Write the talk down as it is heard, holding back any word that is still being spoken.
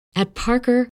At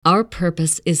Parker, our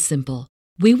purpose is simple.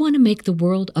 We want to make the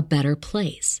world a better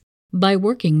place by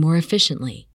working more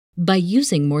efficiently, by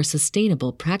using more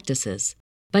sustainable practices,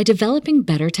 by developing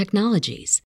better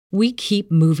technologies. We keep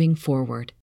moving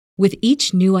forward. With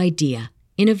each new idea,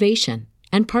 innovation,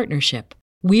 and partnership,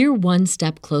 we're one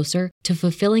step closer to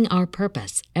fulfilling our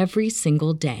purpose every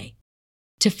single day.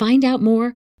 To find out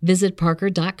more, visit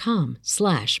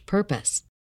parker.com/purpose.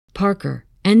 Parker,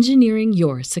 engineering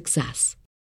your success.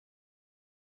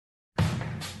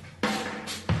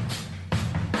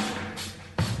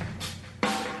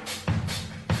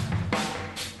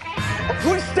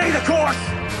 We stay the course!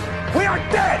 We are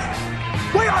dead!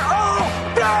 We are all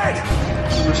dead!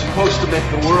 We were supposed to make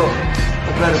the world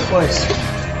a better place.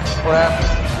 What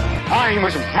happened? I'm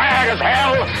as mad as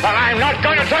hell, and I'm not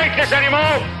going to take this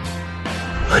anymore!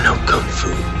 I know Kung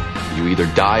Fu. You either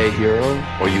die a hero,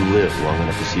 or you live long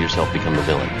enough to see yourself become the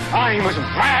villain. I'm as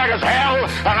mad as hell,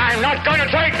 and I'm not going to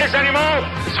take this anymore!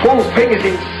 This whole thing is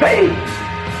insane!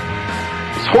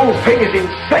 This whole thing is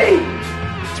insane!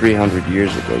 300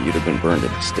 years ago, you'd have been burned at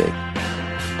the stake.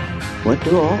 What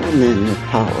do all men with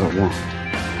power want?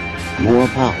 More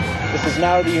power. This is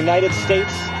now the United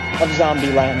States of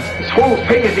Zombieland. This whole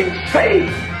thing is insane!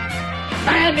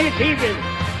 Man is evil,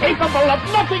 capable of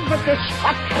nothing but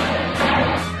destruction!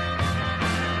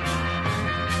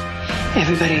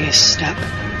 Everybody is stuck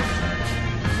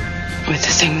with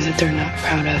the things that they're not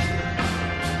proud of.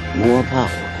 More power.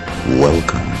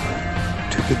 Welcome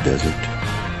to the desert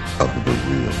of the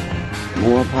real.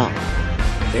 More power.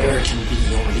 There can be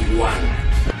only one.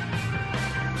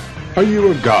 Are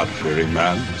you a God-fearing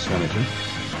man, Senator?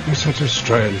 It's such a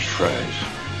strange phrase.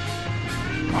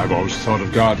 I've always thought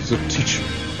of God as a teacher,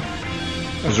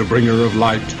 as a bringer of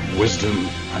light, wisdom,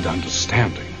 and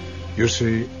understanding. You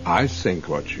see, I think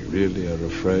what you really are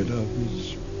afraid of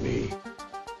is me.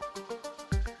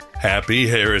 Happy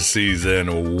heresies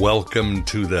and welcome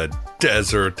to the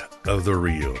desert of the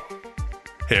real.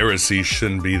 Heresy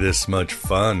shouldn't be this much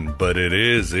fun, but it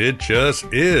is. It just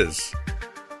is.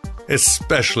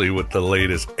 Especially with the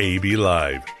latest AB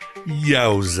Live.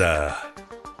 Yowza.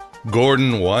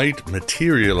 Gordon White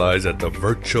materialized at the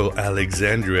Virtual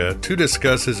Alexandria to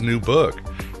discuss his new book,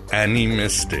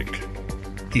 Animistic.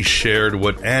 He shared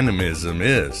what animism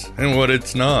is and what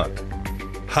it's not.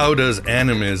 How does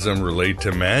animism relate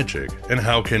to magic, and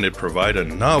how can it provide a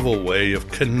novel way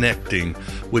of connecting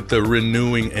with the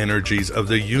renewing energies of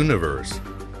the universe?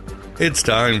 It's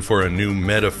time for a new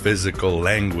metaphysical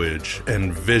language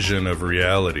and vision of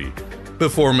reality,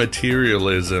 before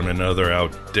materialism and other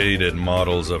outdated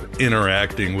models of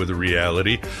interacting with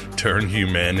reality turn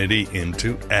humanity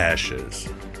into ashes.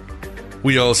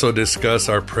 We also discuss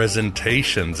our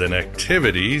presentations and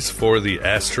activities for the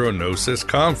Astronosis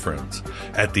Conference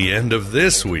at the end of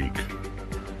this week.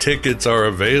 Tickets are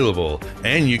available,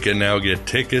 and you can now get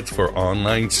tickets for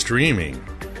online streaming.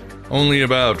 Only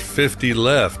about 50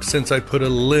 left since I put a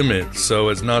limit so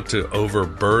as not to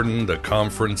overburden the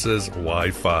conference's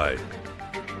Wi-Fi.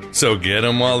 So get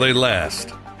them while they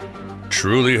last.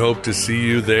 Truly hope to see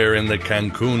you there in the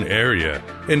Cancun area,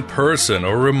 in person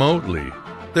or remotely.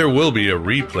 There will be a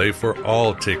replay for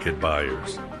all ticket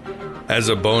buyers. As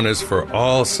a bonus for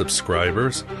all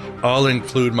subscribers, I'll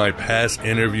include my past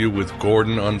interview with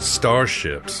Gordon on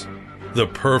starships, the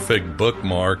perfect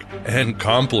bookmark and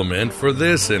complement for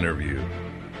this interview.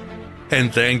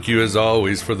 And thank you as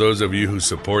always for those of you who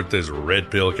support this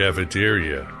Red Pill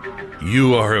Cafeteria.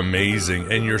 You are amazing,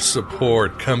 and your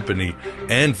support, company,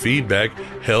 and feedback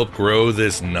help grow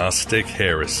this Gnostic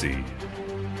heresy.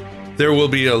 There will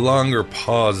be a longer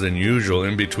pause than usual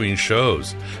in between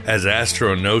shows, as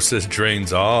Astronosis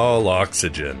drains all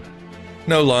oxygen.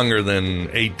 No longer than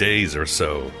 8 days or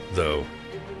so, though.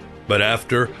 But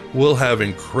after, we'll have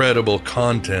incredible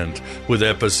content with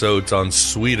episodes on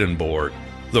Swedenborg,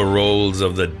 the roles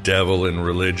of the devil in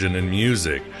religion and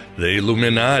music, the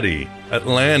Illuminati,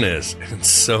 Atlantis, and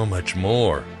so much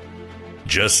more.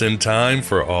 Just in time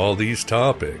for all these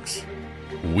topics.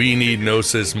 We need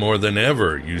Gnosis more than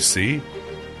ever, you see.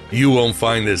 You won't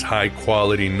find this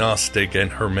high-quality Gnostic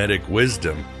and Hermetic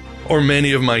wisdom, or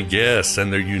many of my guests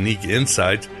and their unique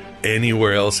insights,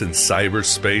 anywhere else in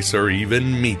cyberspace or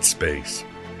even meat space.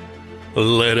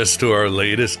 Let us to our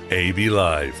latest AB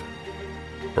Live.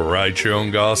 Write your own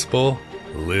gospel,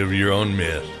 live your own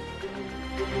myth.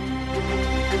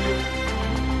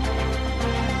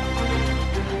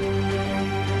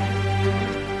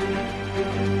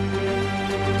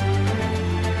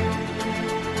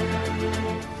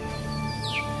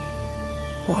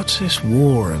 What's this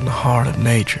war in the heart of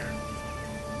nature?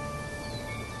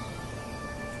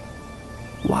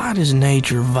 Why does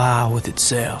nature vie with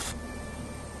itself?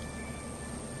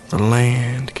 The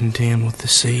land contend with the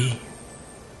sea.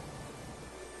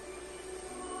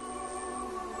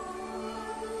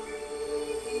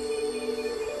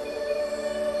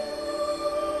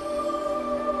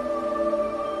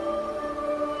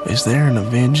 Is there an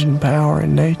avenging power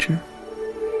in nature?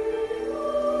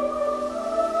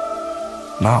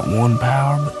 Not one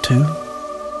power, but two?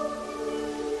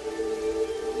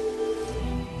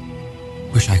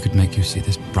 Wish I could make you see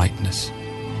this brightness.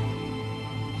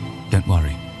 Don't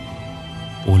worry.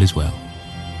 All is well.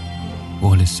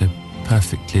 All is so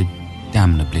perfectly,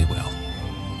 damnably well.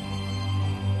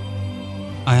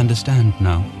 I understand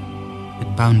now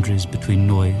that boundaries between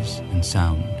noise and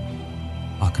sound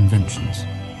are conventions.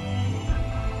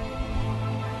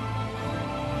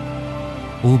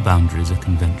 All boundaries are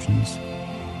conventions,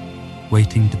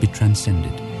 waiting to be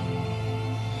transcended.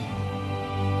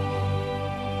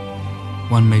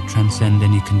 One may transcend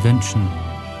any convention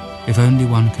if only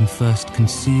one can first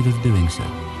conceive of doing so.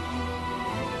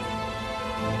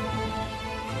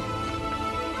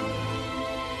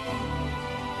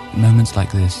 At moments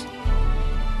like this,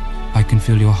 I can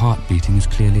feel your heart beating as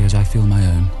clearly as I feel my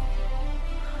own.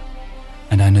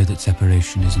 And I know that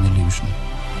separation is an illusion.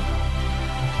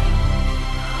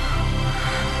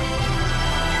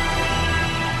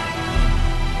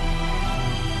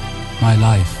 My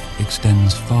life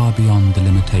extends far beyond the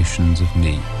limitations of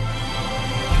me.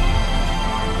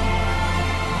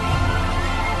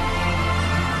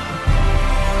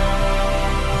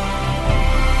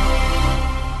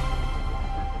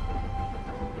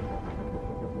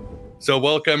 So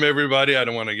welcome, everybody. I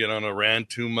don't want to get on a rant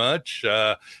too much.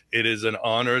 It is an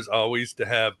honor, as always, to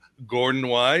have Gordon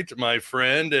White, my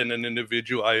friend and an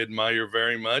individual I admire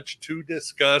very much, to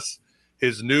discuss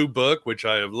his new book, which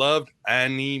I have loved,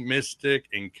 Animistic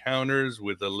Encounters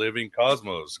with the Living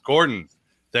Cosmos. Gordon,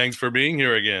 thanks for being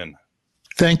here again.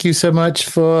 Thank you so much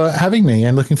for having me,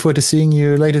 and looking forward to seeing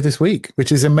you later this week,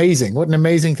 which is amazing. What an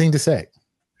amazing thing to say.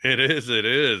 It is.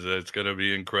 It's going to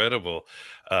be incredible.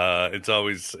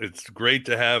 It's great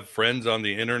to have friends on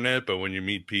the internet, but when you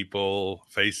meet people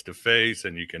face to face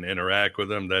and you can interact with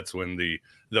them, that's when the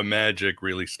magic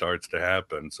really starts to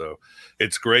happen. So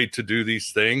it's great to do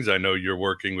these things. I know you're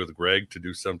working with Greg to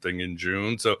do something in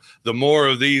June. So the more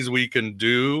of these we can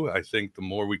do, I think the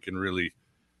more we can really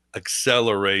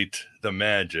accelerate the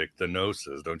magic, the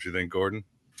gnosis. Don't you think, Gordon?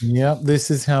 Yeah,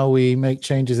 this is how we make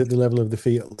changes at the level of the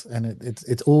field. And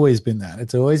it's always been that.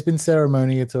 It's always been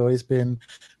ceremony. It's always been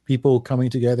people coming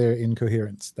together in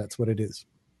coherence. That's what it is.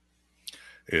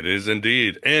 It is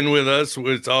indeed. And with us,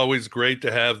 it's always great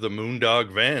to have the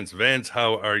Moondog Vance. Vance,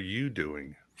 how are you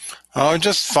doing? Oh,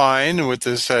 just fine with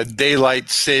this daylight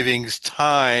savings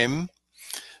time.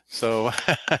 So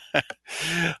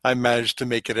I managed to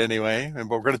make it anyway. And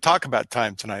we're going to talk about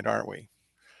time tonight, aren't we?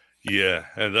 Yeah,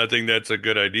 and I think that's a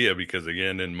good idea because,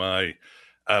 again,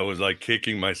 I was like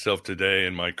kicking myself today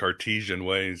in my Cartesian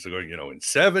ways, going, in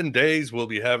 7 days we'll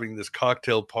be having this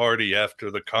cocktail party after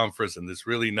the conference in this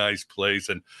really nice place,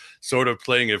 and sort of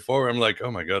playing it forward. I'm like, oh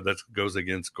my God, that goes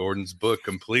against Gordon's book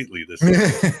completely. This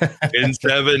is, in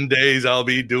 7 days I'll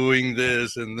be doing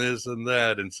this and this and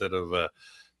that, instead of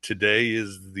today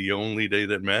is the only day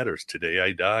that matters. Today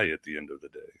I die at the end of the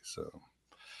day. So,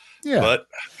 yeah. But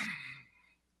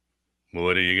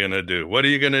what are you going to do? What are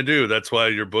you going to do? That's why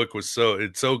your book was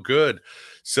it's so good.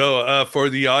 So for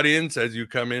the audience, as you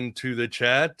come into the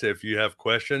chat, if you have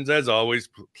questions, as always,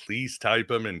 please type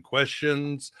them in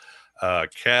questions,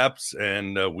 caps,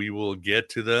 and we will get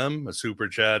to them. Super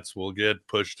chats will get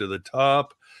pushed to the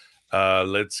top.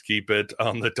 Let's keep it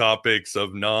on the topics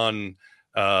of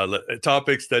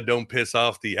topics that don't piss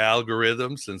off the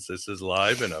algorithm, since this is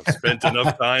live and I've spent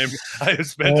enough time. I have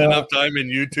spent enough time in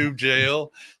YouTube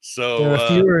jail. So there are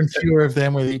fewer and fewer of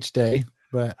them with each day,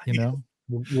 but we'll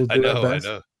do our best.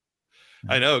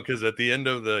 I know, because at the end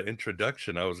of the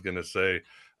introduction, I was going to say,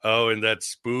 and that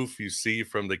spoof you see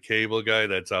from the Cable Guy,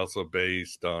 that's also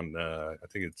based on, I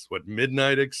think it's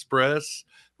Midnight Express,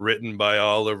 written by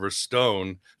Oliver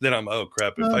Stone. Then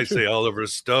if I say Oliver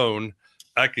Stone,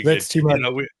 I could That's get, too much.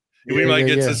 We might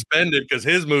get suspended, because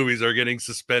his movies are getting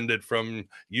suspended from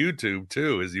YouTube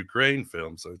too, his Ukraine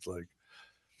film. So it's like,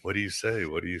 what do you say?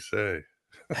 What do you say?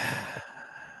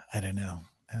 I don't know.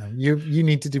 You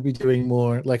need to be doing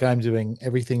more like I'm doing.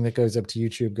 Everything that goes up to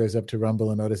YouTube goes up to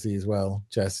Rumble and Odyssey as well.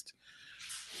 Just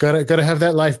gotta have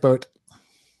that lifeboat.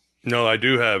 No, I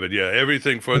do have it. Yeah,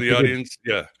 everything for the audience.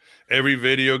 Yeah. every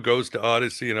video goes to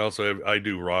Odyssey, and also I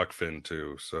do Rockfin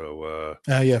too. So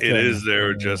it is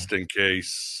there just in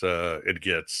case it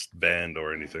gets banned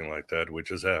or anything like that, which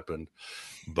has happened.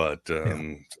 But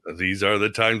these are the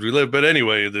times we live. But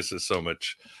anyway, this is so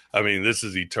much. I mean, this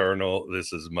is eternal.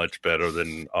 This is much better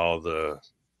than all the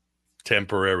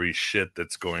temporary shit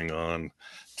that's going on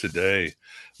today.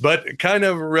 But kind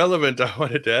of relevant, I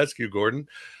wanted to ask you, Gordon.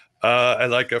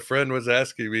 Like a friend was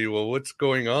asking me, well, what's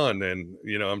going on? And,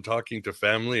 I'm talking to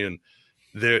family, and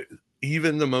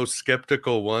even the most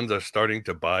skeptical ones are starting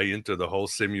to buy into the whole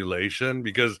simulation,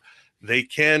 because they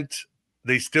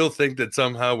still think that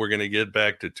somehow we're going to get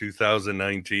back to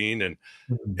 2019 and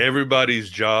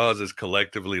everybody's jaws is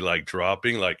collectively like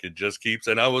dropping, like it just keeps.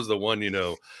 And I was the one,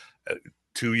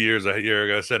 2 years, a year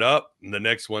ago, I said, the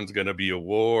next one's going to be a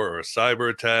war or a cyber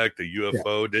attack, the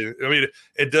UFO. Yeah. I mean,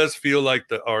 it does feel like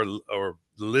our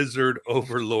lizard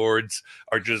overlords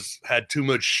are just had too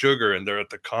much sugar and they're at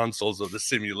the consoles of the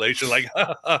simulation. Like,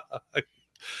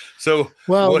 so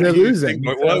what they're losing.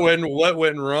 What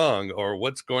went wrong, or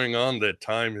what's going on that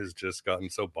time has just gotten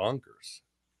so bonkers?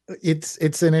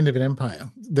 It's an end of an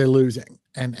empire. They're losing.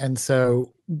 And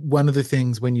so one of the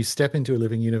things when you step into a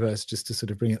living universe, just to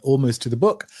sort of bring it almost to the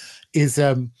book, is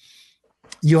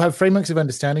you have frameworks of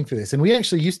understanding for this. And we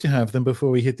actually used to have them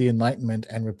before we hit the Enlightenment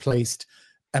and replaced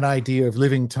an idea of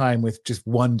living time with just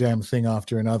one damn thing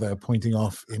after another pointing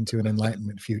off into an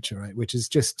Enlightenment future, right? Which is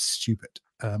just stupid.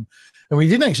 And we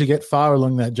didn't actually get far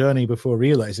along that journey before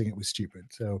realizing it was stupid.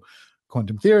 So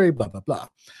quantum theory, blah, blah, blah.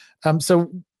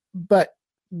 But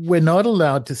we're not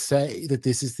allowed to say that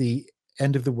this is the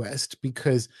end of the West,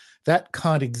 because that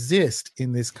can't exist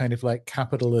in this kind of like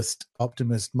capitalist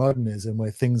optimist modernism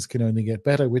where things can only get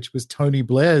better, which was Tony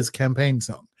Blair's campaign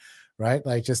song, right?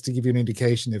 Like, just to give you an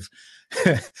indication of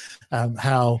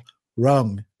how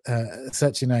wrong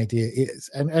such an idea is.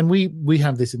 And we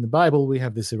have this in the Bible, we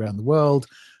have this around the world.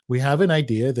 We have an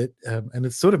idea that, and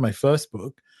it's sort of my first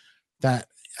book, that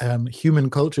human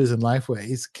cultures and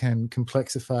lifeways can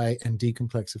complexify and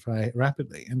decomplexify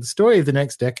rapidly. And the story of the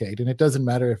next decade, and it doesn't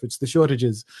matter if it's the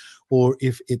shortages or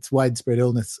if it's widespread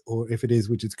illness or if it is,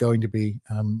 which it's going to be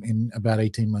in about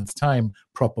 18 months' time,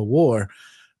 proper war,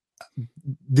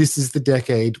 this is the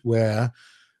decade where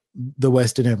the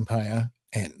Western Empire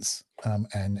ends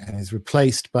and is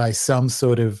replaced by some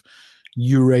sort of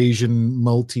Eurasian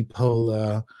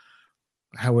multipolar,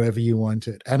 however you want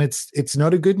it. And it's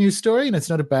not a good news story and it's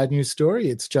not a bad news story.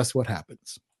 It's just what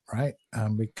happens, right?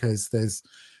 Because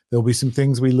there'll be some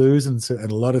things we lose and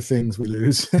a lot of things we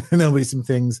lose, and there'll be some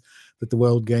things that the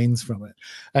world gains from it.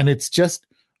 And it's just,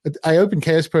 I open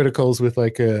Chaos Protocols with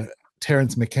like a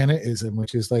Terence McKenna-ism,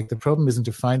 which is like, the problem isn't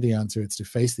to find the answer, it's to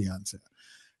face the answer.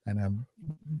 And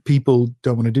people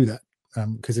don't want to do that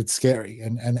because it's scary.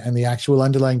 And the actual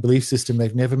underlying belief system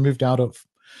they've never moved out of,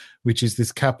 which is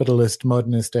this capitalist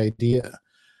modernist idea,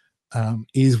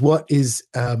 is what is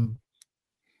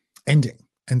ending.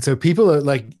 And so people are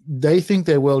like, they think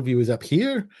their worldview is up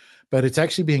here, but it's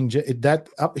actually that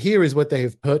up here is what they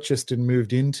have purchased and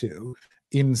moved into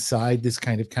inside this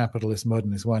kind of capitalist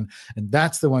modernist one. And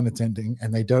that's the one that's ending,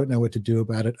 and they don't know what to do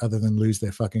about it other than lose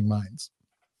their fucking minds.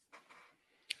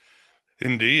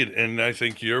 Indeed. And I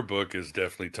think your book is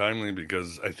definitely timely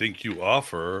because I think you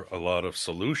offer a lot of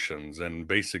solutions, and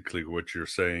basically what you're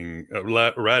saying,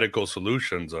 radical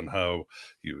solutions on how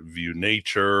you view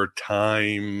nature,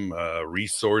 time,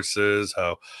 resources,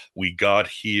 how we got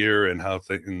here, and how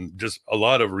and just a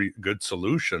lot of good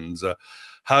solutions.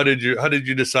 How did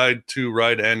you decide to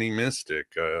write Animistic?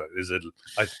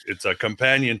 It's a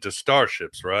companion to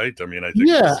Starships, right? I mean, I think.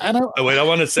 Yeah, I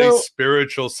want to say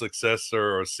spiritual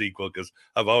successor or sequel because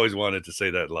I've always wanted to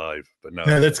say that live, but no.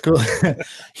 No, that's cool.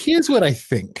 Here's what I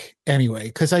think, anyway,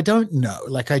 because I don't know.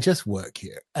 Like, I just work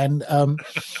here, and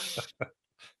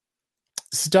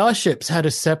Starships had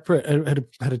a separate,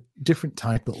 had a different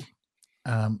title,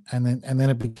 and then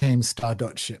it became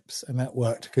Star.Ships, and that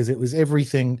worked because it was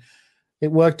everything.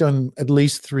 It worked on at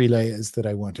least 3 layers that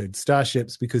I wanted.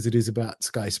 Starships, because it is about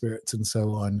sky spirits and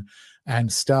so on,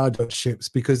 and Star.Ships,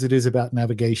 because it is about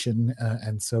navigation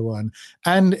and so on.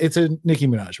 And it's a Nicki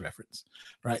Minaj reference,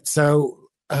 right? So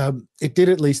it did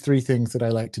at least 3 things that I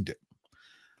like to do.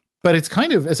 But it's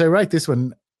kind of, as I write this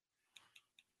one,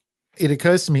 it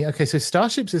occurs to me, okay, so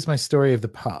Starships is my story of the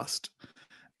past.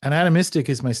 And Animistic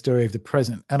is my story of the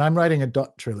present. And I'm writing a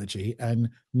dot trilogy, and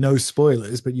no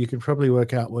spoilers, but you can probably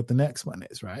work out what the next one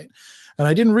is, right? And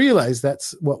I didn't realize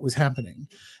that's what was happening.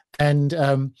 And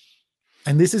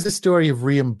this is a story of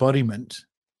re-embodiment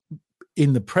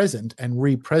in the present and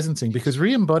re-presencing, because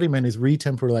re-embodiment is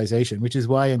retemporalization, which is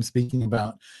why I'm speaking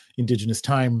about indigenous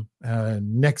time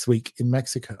next week in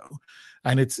Mexico.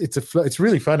 And it's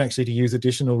really fun actually to use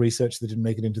additional research that didn't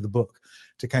make it into the book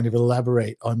to kind of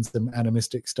elaborate on some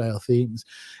animistic style themes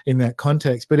in that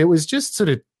context. But it was just sort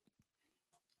of,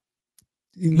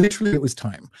 literally it was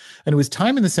time. And it was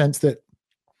time in the sense that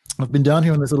I've been down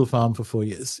here on this little farm for 4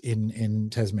 years in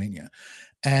Tasmania.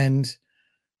 And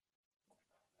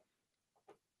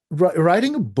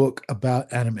writing a book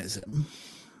about animism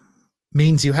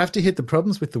means you have to hit the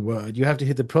problems with the word. You have to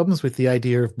hit the problems with the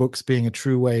idea of books being a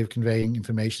true way of conveying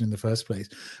information in the first place,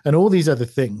 and all these other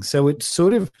things. So it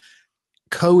sort of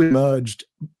co-emerged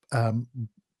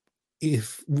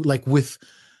with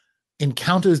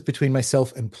encounters between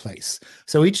myself and place.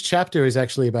 So each chapter is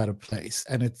actually about a place,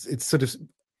 and it's sort of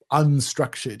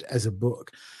unstructured as a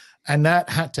book. And that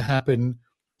had to happen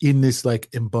in this like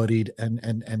embodied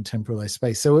and temporalized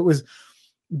space. So it was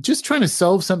just trying to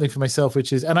solve something for myself,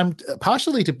 which is, and I'm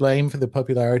partially to blame for the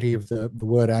popularity of the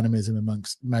word animism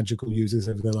amongst magical users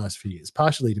over the last few years,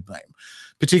 partially to blame,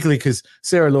 particularly because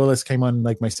Sarah Lawless came on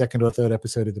like my second or third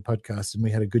episode of the podcast, and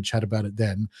we had a good chat about it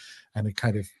then, and it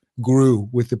kind of grew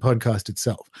with the podcast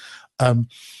itself. And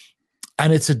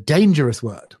it's a dangerous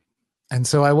word. And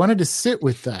so I wanted to sit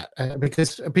with that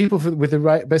because people with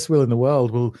the best will in the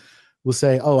world will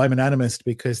say, oh, I'm an animist,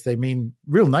 because they mean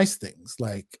real nice things.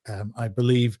 Like I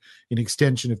believe in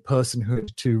extension of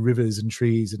personhood to rivers and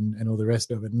trees and all the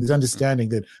rest of it. And there's understanding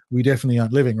that we definitely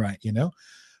aren't living right, you know?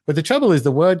 But the trouble is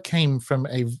the word came from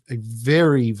a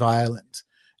very violent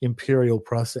imperial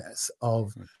process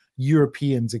of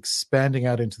Europeans expanding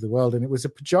out into the world. And it was a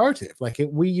pejorative. Like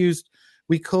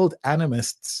we called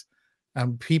animists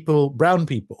brown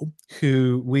people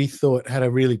who we thought had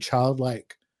a really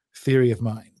childlike theory of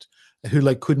mind, who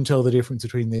like couldn't tell the difference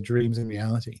between their dreams and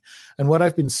reality. And what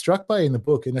I've been struck by in the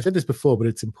book, and I said this before, but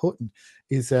it's important,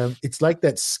 is it's like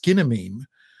that Skinner meme,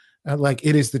 like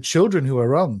it is the children who are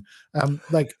wrong.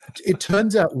 Like it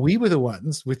turns out we were the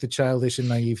ones with the childish and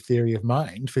naive theory of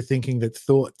mind for thinking that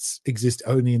thoughts exist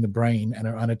only in the brain and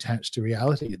are unattached to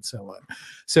reality and so on.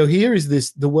 So here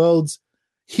is the world's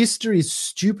history's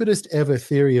stupidest ever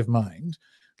theory of mind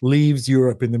leaves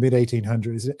Europe in the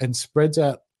mid-1800s and spreads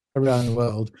out around the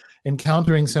world,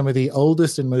 encountering some of the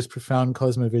oldest and most profound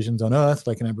cosmovisions on Earth,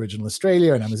 like in Aboriginal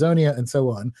Australia and Amazonia and so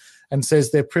on, and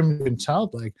says they're primitive and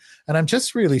childlike. And I'm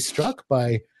just really struck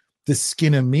by the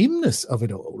Skinner meme-ness of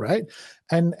it all, right?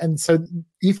 And so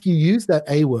if you use that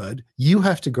A word, you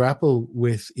have to grapple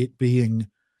with it being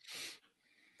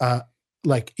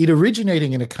like it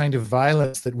originating in a kind of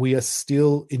violence that we are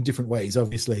still, in different ways,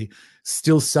 obviously,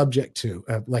 still subject to,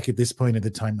 like at this point in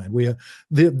the timeline. We are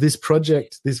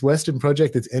this Western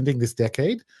project that's ending this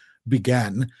decade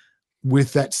began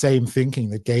with that same thinking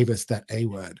that gave us that A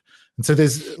word. And so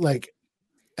there's like,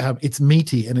 it's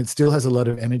meaty and it still has a lot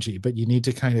of energy, but you need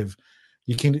to kind of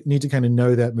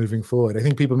know that moving forward. I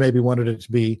think people maybe wanted it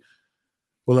to be,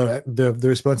 well, the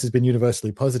response has been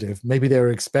universally positive. Maybe they were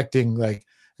expecting like,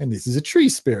 and this is a tree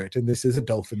spirit, and this is a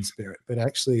dolphin spirit. But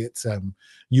actually, it's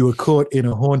you were caught in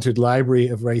a haunted library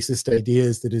of racist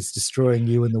ideas that is destroying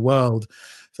you and the world.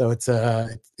 So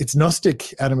it's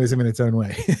Gnostic animism in its own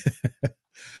way.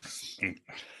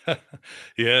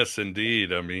 Yes,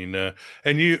 indeed. I mean,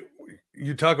 and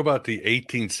you talk about the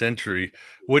 18th century.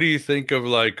 What do you think of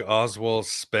like Oswald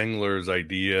Spengler's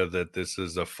idea that this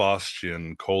is a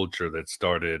Faustian culture that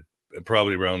started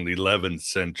probably around the 11th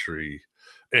century?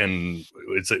 And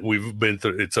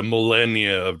it's a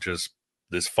millennia of just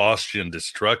this Faustian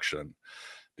destruction.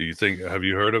 Do you think, have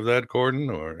you heard of that, Gordon?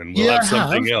 And we'll have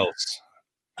something else.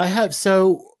 I have.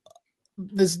 So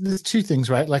there's two things,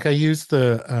 right? Like I used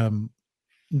the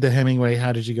Hemingway,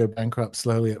 how did you go bankrupt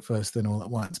slowly at first, then all at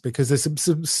once? Because there's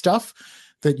some stuff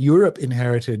that Europe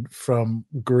inherited from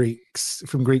Greek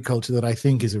culture that I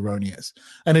think is erroneous.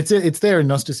 And it's there in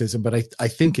Gnosticism, but I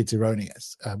think it's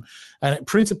erroneous. And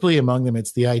principally among them,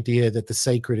 it's the idea that the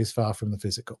sacred is far from the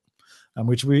physical,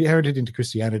 which we inherited into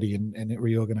Christianity and it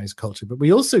reorganized culture. But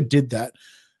we also did that.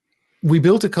 We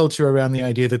built a culture around the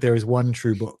idea that there is one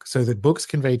true book, so that books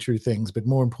convey true things. But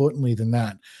more importantly than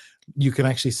that, you can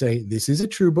actually say this is a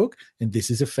true book and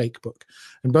this is a fake book.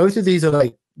 And both of these are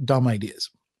like dumb ideas.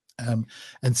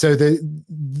 And so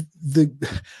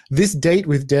this date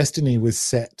with destiny was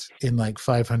set in like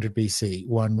 500 BC,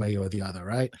 one way or the other,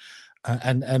 right?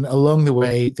 And along the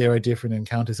way, there are different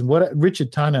encounters. And what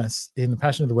Richard Tarnas in The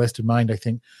Passion of the Western Mind, I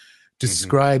think,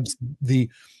 describes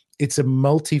it's a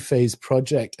multi-phase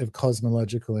project of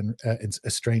cosmological and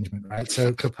estrangement, right?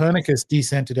 So Copernicus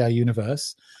decentered our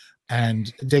universe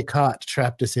and Descartes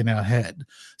trapped us in our head.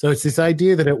 So it's this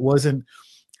idea that it wasn't,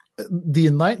 the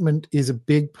Enlightenment is a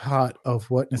big part of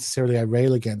what necessarily I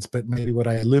rail against, but maybe what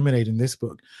I illuminate in this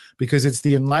book, because it's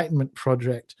the Enlightenment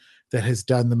project that has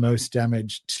done the most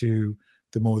damage to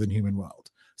the more than human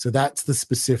world. So that's the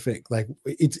specific, like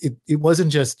it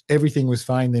wasn't just everything was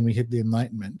fine, then we hit the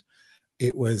Enlightenment.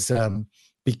 It was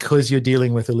because you're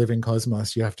dealing with a living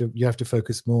cosmos, you have to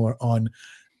focus more on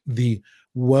the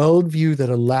worldview that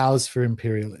allows for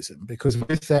imperialism, because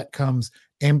with that comes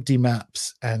empty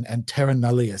maps and terra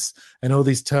nullius and all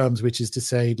these terms, which is to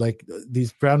say, like,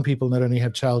 these brown people not only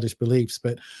have childish beliefs,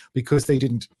 but because they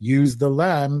didn't use the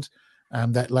land,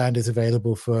 that land is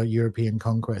available for European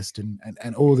conquest and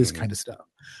all this kind of stuff.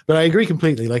 But I agree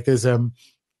completely. Like, there's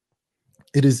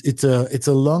it's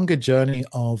a longer journey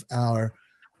of our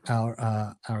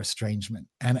estrangement,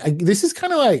 and this is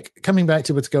kind of like coming back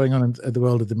to what's going on in the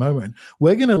world at the moment.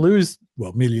 We're going to lose,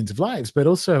 well, millions of lives, but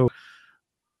also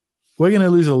we're going to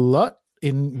lose a lot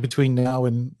in between now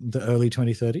and the early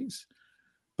 2030s.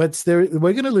 But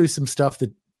we're going to lose some stuff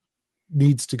that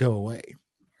needs to go away,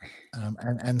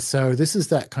 and so this is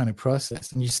that kind of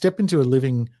process. And you step into a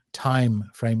living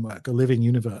time framework, a living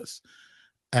universe.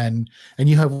 And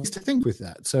you have ways to think with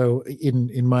that. So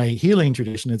in my healing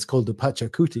tradition, it's called the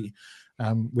Pachacuti,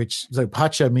 so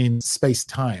Pacha means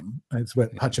space-time. It's where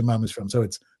Pachamama is from. So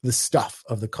it's the stuff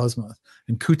of the cosmos.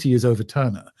 And Kuti is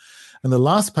overturner. And the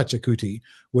last Pachacuti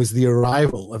was the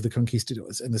arrival of the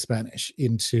conquistadors and the Spanish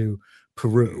into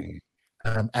Peru,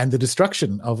 and the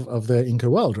destruction of the Inca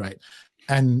world, right?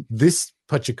 And this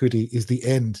Pachacuti is the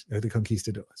end of the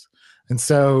conquistadors. And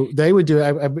so they would do,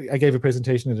 I gave a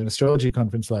presentation at an astrology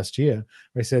conference last year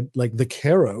where I said, like, the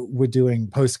Q'ero were doing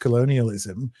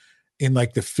post-colonialism in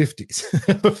like the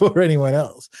 50s before anyone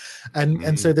else.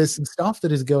 And so there's some stuff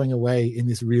that is going away in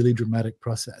this really dramatic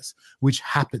process, which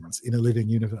happens in a living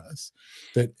universe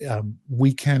that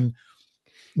we can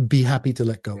be happy to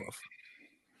let go of.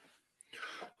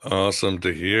 Awesome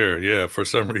to hear. Yeah, for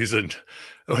some reason,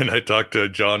 when I talked to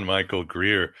John Michael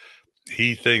Greer,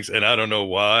 he thinks, and I don't know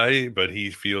why, but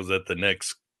he feels that the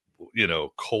next,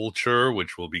 culture,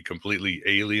 which will be completely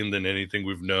alien than anything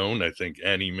we've known. I think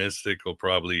Annie Mystic will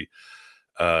probably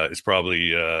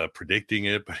predicting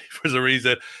it, but for some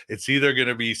reason, it's either going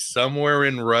to be somewhere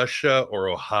in Russia or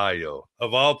Ohio.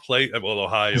 Of all places, well,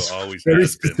 Ohio always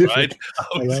has been, right?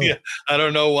 I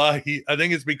don't know why. I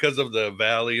think it's because of the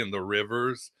valley and the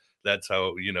rivers. That's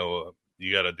how, you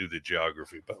got to do the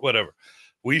geography, but whatever.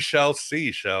 We shall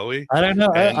see, shall we? I don't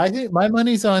know. I think my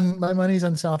money's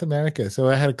on South America. So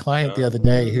I had a client the other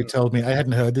day who told me, I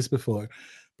hadn't heard this before,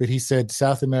 but he said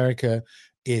South America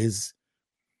is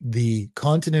the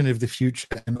continent of the future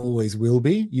and always will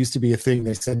be. Used to be a thing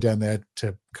they sent down there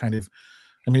to kind of,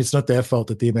 it's not their fault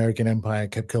that the American empire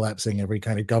kept collapsing every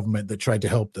kind of government that tried to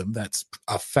help them. That's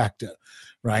a factor,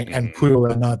 right? And put all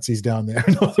the Nazis down there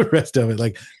and all the rest of it.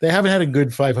 Like, they haven't had a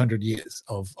good 500 years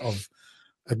of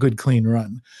a good clean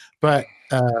run, but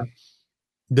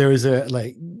there is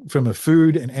from a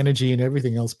food and energy and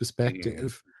everything else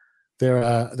perspective, there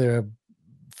are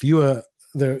fewer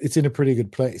there. It's in a pretty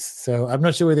good place. So I'm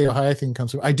not sure where the Ohio thing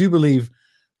comes from. I do believe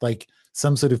like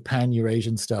some sort of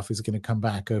pan-Eurasian stuff is going to come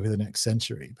back over the next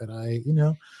century, but I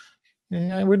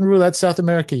wouldn't rule out South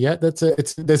America yet.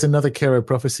 There's another Q'ero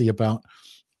prophecy about,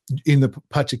 in the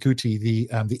Pachacuti,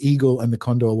 the eagle and the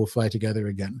condor will fly together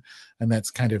again, and that's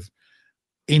kind of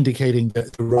indicating the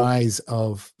rise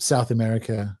of South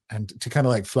America and to kind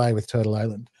of like fly with Turtle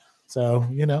Island. So,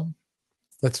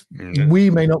 we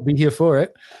may not be here for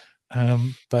it,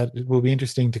 but it will be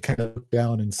interesting to kind of look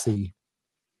down and see.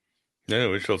 Yeah,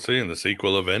 we shall see. In the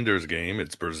sequel of Ender's Game,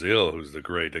 it's Brazil who's the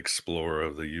great explorer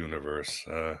of the universe.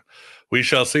 We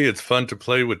shall see. It's fun to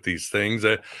play with these things.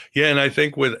 And I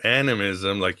think with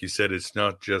animism, like you said, it's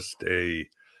not just a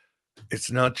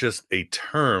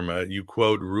term. You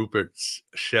quote Rupert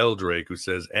Sheldrake, who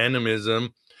says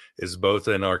animism is both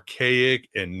an archaic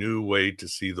and new way to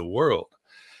see the world.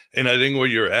 And I think what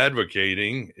you're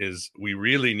advocating is we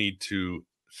really need to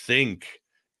think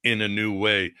in a new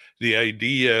way. The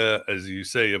idea, as you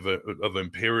say, of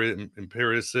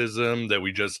empiricism, that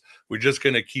we're just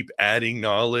going to keep adding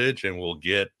knowledge and we'll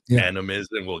get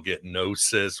animism, we'll get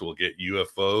gnosis, we'll get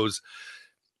UFOs.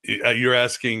 You're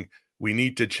asking, we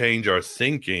need to change our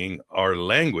thinking, our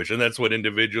language. And that's what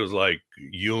individuals like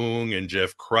Jung and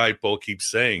Jeff Kripal keep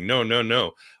saying.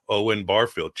 No. Owen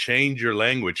Barfield, change your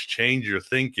language, change your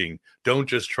thinking. Don't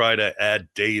just try to add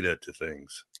data to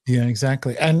things. Yeah,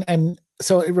 exactly. And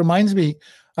so it reminds me,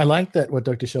 I like that what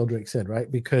Dr. Sheldrake said, right?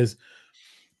 Because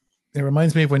it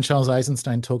reminds me of when Charles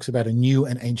Eisenstein talks about a new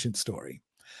and ancient story.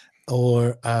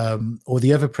 or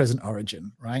the ever-present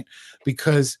origin, right?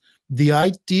 Because the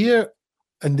idea,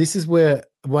 and this is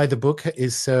why the book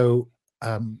is so,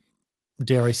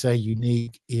 dare I say,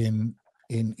 unique in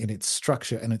its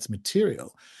structure and its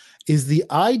material, is the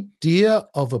idea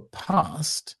of a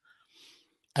past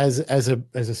as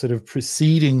a sort of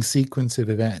preceding sequence of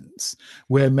events,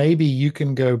 where maybe you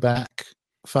can go back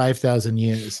 5,000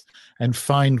 years and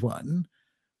find one.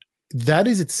 That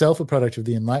is itself a product of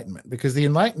the Enlightenment, because the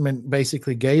Enlightenment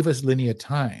basically gave us linear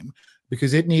time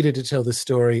because it needed to tell the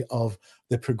story of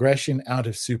the progression out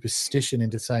of superstition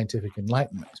into scientific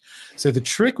enlightenment. So the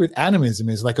trick with animism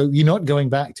is like, you're not going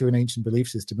back to an ancient belief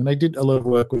system. And I did a lot of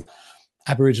work with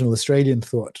Aboriginal Australian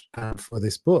thought for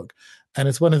this book. And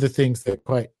it's one of the things that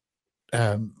quite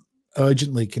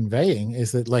urgently conveying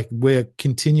is that, like, we're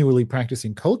continually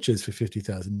practicing cultures for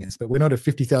 50,000 years, but we're not a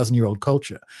 50,000-year-old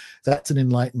culture. That's an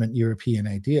Enlightenment European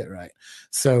idea, right?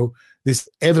 So this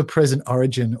ever-present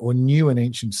origin or new and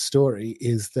ancient story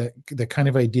is the kind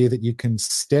of idea that you can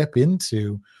step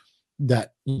into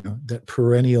that, that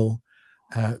perennial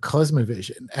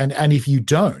cosmovision. And if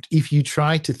you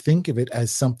try to think of it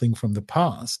as something from the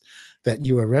past that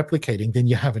you are replicating, then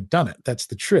you haven't done it. That's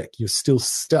the trick. You're still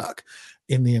stuck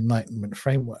in the Enlightenment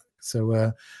framework.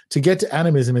 So to get to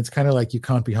animism, it's kind of like you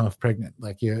can't be half pregnant.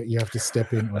 Like you have to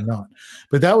step in or not.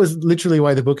 But that was literally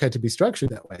why the book had to be structured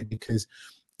that way, because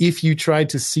if you tried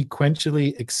to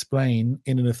sequentially explain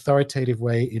in an authoritative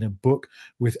way in a book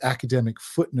with academic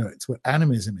footnotes what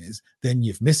animism is, then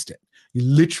you've missed it. You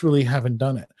literally haven't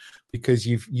done it, because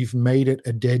you've made it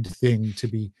a dead thing to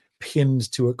be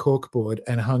pinned to a corkboard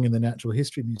and hung in the Natural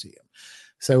History Museum.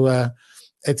 So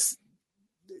it's,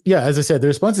 yeah, as I said, the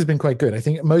response has been quite good. I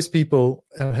think most people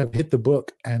have hit the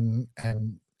book and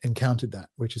encountered that,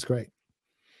 which is great.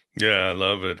 Yeah, I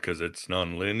love it because it's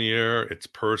non-linear, it's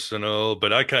personal,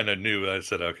 but I kind of knew, I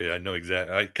said, okay, I know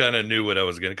exactly, I kind of knew what I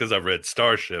was getting, because I've read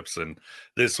Starships, and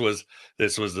this was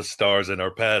the stars in our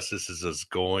past. This is us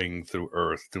going through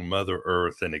Earth, through Mother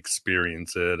Earth, and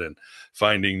experience it, and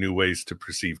finding new ways to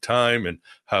perceive time, and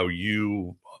how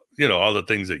all the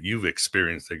things that you've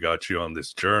experienced that got you on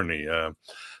this journey.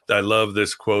 I love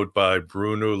this quote by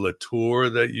Bruno Latour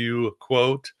that you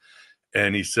quote.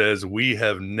 And he says, "We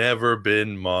have never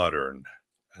been modern."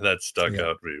 That stuck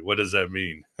out to me. What does that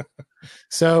mean?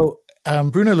 So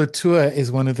Bruno Latour is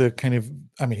one of the kind of,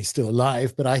 he's still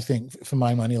alive, but I think, for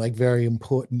my money, like, very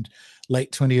important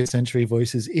late 20th century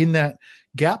voices in that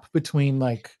gap between,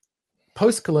 like,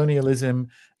 post-colonialism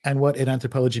and what in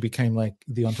anthropology became like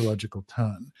the ontological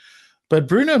turn. But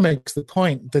Bruno makes the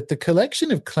point that the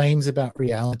collection of claims about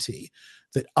reality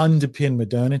that underpin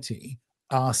modernity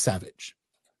are savage.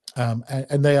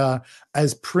 And they are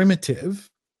as primitive,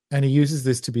 and he uses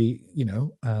this to be,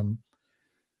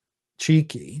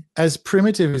 cheeky, as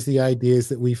primitive as the ideas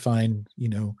that we find,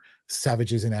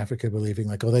 savages in Africa believing,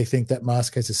 like, they think that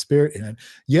mask has a spirit in it.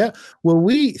 Yeah, well,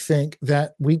 we think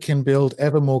that we can build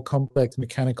ever more complex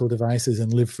mechanical devices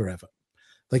and live forever.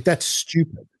 Like, that's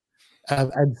stupid.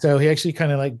 And so he actually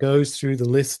kind of like goes through the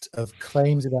list of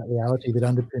claims about reality that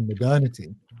underpin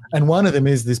modernity. And one of them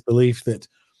is this belief that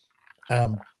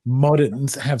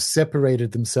moderns have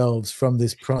separated themselves from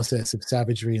this process of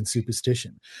savagery and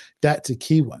superstition. That's a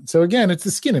key one. So again, it's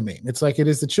the Skinner meme. It's like, it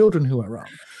is the children who are wrong.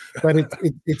 But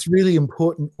it's really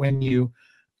important when you're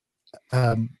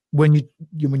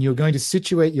going to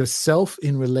situate yourself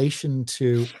in relation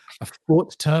to a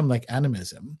thought term like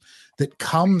animism that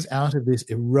comes out of this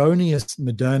erroneous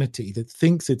modernity that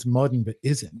thinks it's modern but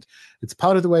isn't. It's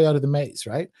part of the way out of the maze,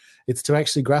 right? It's to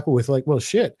actually grapple with, like, well,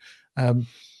 shit.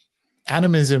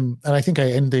 Animism, and I think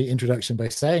I end the introduction by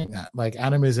saying that, like,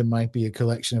 animism might be a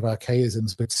collection of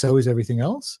archaisms, but so is everything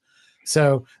else.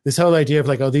 So this whole idea of,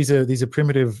 like, these are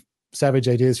primitive, savage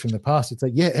ideas from the past. It's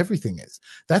like, yeah, everything is.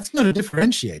 That's not a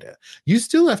differentiator. You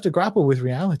still have to grapple with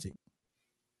reality.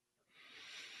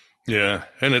 Yeah,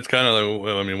 and it's kind of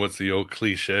like, what's the old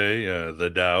cliche? The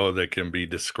Tao that can be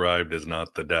described as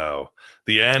not the Tao.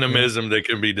 The animism that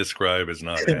can be described as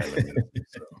not animism.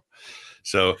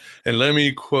 So, and let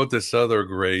me quote this other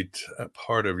great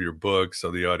part of your book so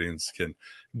the audience can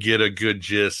get a good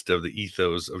gist of the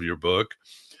ethos of your book.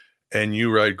 And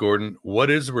you write, Gordon, what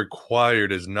is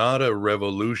required is not a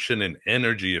revolution in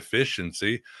energy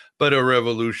efficiency, but a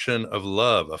revolution of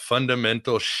love, a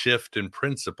fundamental shift in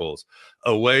principles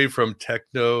away from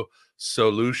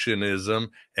techno-solutionism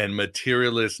and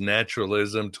materialist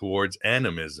naturalism towards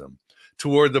animism,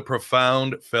 toward the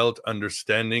profound felt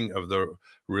understanding of the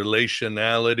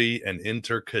relationality and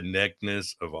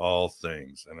interconnectedness of all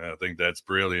things. And I think that's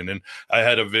brilliant. And I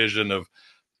had a vision of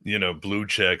blue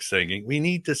check saying, we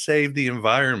need to save the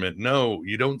environment. No,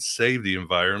 you don't save the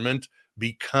environment.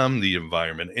 Become the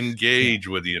environment. Engage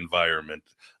with the environment.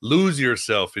 Lose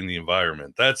yourself in the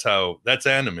environment. That's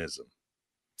animism.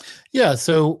 Yeah,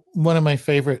 so one of my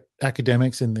favorite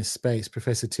academics in this space,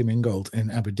 Professor Tim Ingold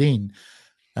in Aberdeen,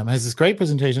 has this great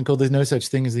presentation called "There's No Such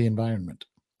Thing as the Environment,"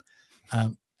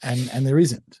 and there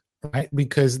isn't, right?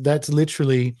 Because that's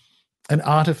literally an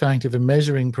artifact of a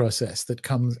measuring process that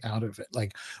comes out of it.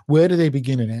 Like, where do they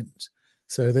begin and end?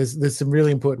 So there's some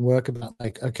really important work about,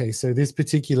 like, okay, so this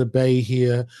particular bay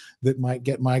here that might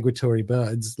get migratory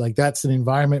birds, like, that's an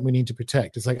environment we need to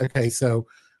protect. It's like, okay, so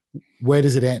where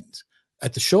does it end?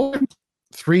 At the shore,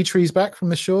 3 trees back from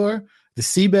the shore, the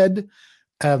seabed,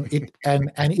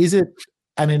 and is it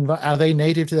are they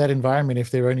native to that environment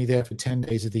if they're only there for 10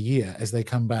 days of the year as they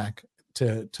come back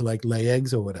to like lay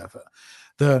eggs or whatever?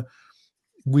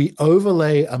 We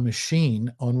overlay a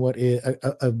machine on what is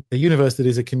a universe that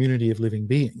is a community of living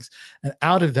beings, and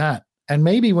out of that, and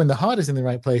maybe when the heart is in the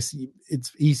right place,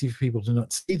 it's easy for people to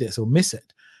not see this or miss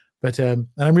it. But and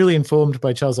I'm really informed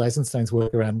by Charles Eisenstein's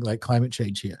work around like climate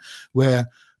change here, where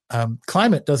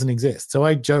climate doesn't exist. So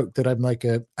I joke that I'm like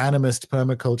a animist,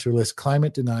 permaculturalist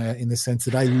climate denier in the sense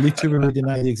that I literally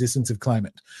deny the existence of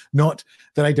climate. Not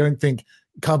that I don't think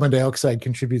carbon dioxide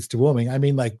contributes to warming. I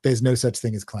mean, like, there's no such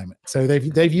thing as climate. So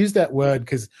they've used that word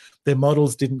because their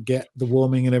models didn't get the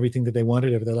warming and everything that they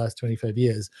wanted over the last 25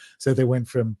 years. So they went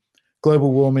from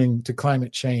global warming to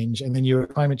climate change, and then you're a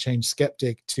climate change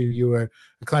skeptic to you're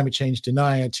a climate change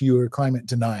denier to you're a climate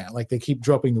denier. Like, they keep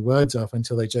dropping the words off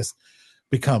until they just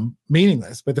become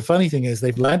meaningless. But the funny thing is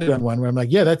they've landed on one where I'm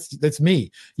like, yeah, that's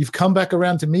me. You've come back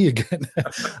around to me again.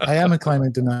 I am a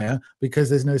climate denier because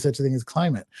there's no such thing as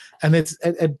climate. And it's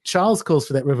Charles calls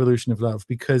for that revolution of love,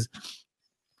 because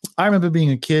I remember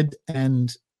being a kid,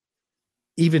 and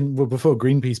even before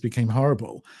Greenpeace became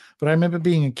horrible, but I remember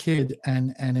being a kid,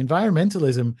 and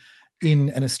environmentalism in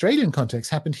an Australian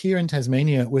context happened here in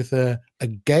Tasmania with a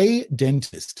gay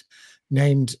dentist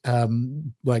named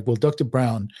Dr.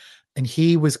 Brown. And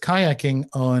he was kayaking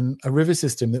on a river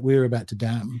system that we were about to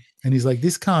dam. And he's like,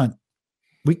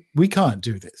 we can't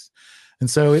do this. And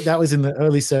so that was in the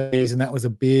early 70s, and that was a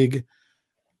big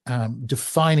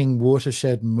defining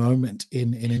watershed moment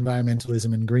in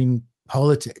environmentalism and green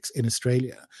politics in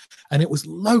Australia. And it was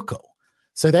local.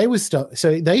 So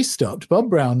they stopped, Bob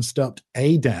Brown stopped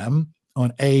a dam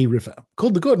on a river,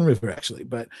 called the Gordon River, actually,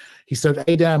 but he stopped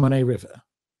a dam on a river.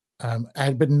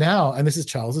 But now, and this is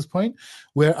Charles's point,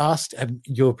 we're asked, and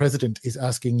your president is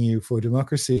asking you for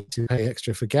democracy to pay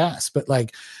extra for gas. But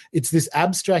like, it's this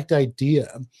abstract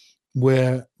idea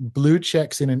where blue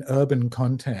checks in an urban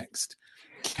context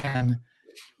can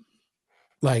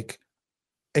like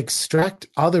extract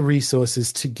other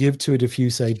resources to give to a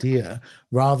diffuse idea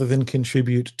rather than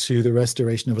contribute to the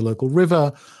restoration of a local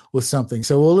river or something.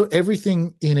 So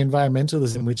everything in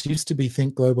environmentalism, which used to be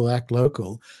think global, act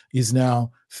local, is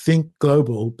now think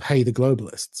global, pay the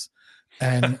globalists.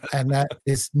 And that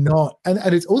is not, and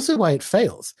it's also why it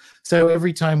fails. So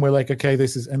every time we're like, okay,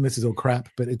 this is all crap,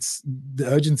 but the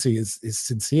urgency is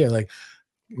sincere. Like,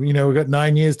 we've got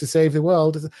 9 years to save the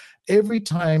world. Every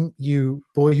time you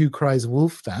boy who cries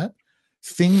wolf that,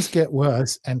 things get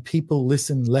worse and people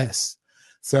listen less.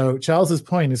 So Charles's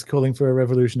point is calling for a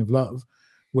revolution of love,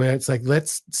 where it's like,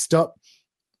 let's stop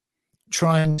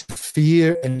trying to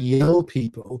fear and yell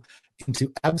people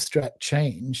into abstract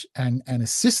change and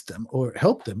assist them or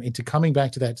help them into coming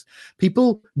back to that.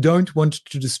 People don't want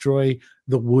to destroy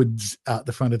the woods out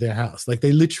the front of their house. Like,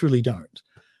 they literally don't.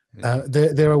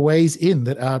 There are ways in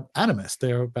that are animist.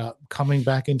 They're about coming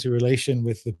back into relation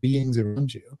with the beings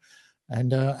around you,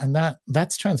 and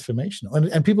that's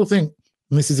transformational. And people think,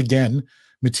 and this is again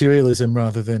materialism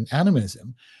rather than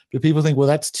animism, but people think, well,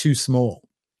 that's too small.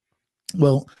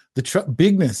 Well, the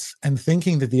bigness and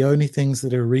thinking that the only things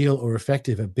that are real or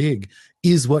effective are big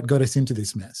is what got us into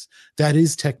this mess. That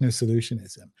is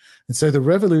techno-solutionism. And so the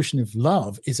revolution of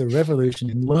love is a revolution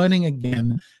in learning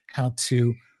again how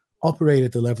to operate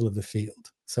at the level of the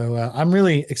field. So I'm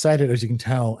really excited, as you can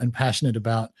tell, and passionate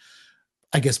about,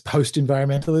 I guess,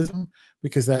 post-environmentalism,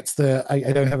 because that's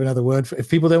I don't have another word for it. If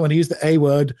people don't want to use the A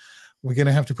word, we're going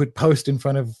to have to put post in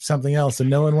front of something else, and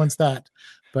no one wants that.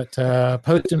 But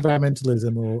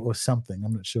post-environmentalism or something,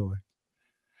 I'm not sure.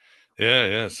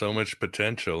 Yeah, so much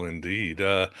potential indeed.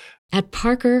 At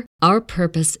Parker, our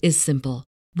purpose is simple.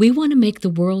 We want to make the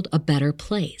world a better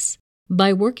place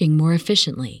by working more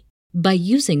efficiently, by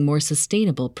using more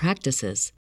sustainable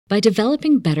practices, by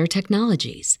developing better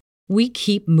technologies. We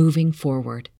keep moving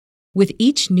forward. With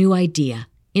each new idea,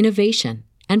 innovation,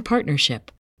 and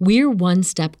partnership, we're one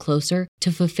step closer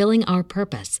to fulfilling our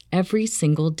purpose every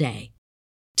single day.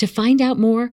 To find out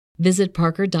more, visit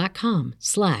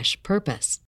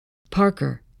parker.com/purpose.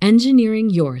 Parker,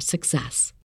 engineering your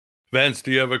success. Vance,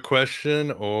 do you have a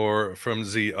question or from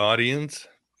the audience?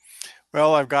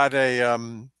 Well, I've got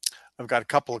a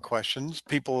couple of questions.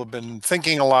 People have been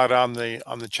thinking a lot on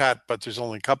the chat, but there's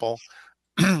only a couple.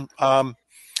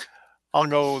 I'll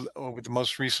go with the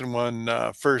most recent one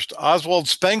first. Oswald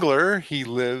Spengler, he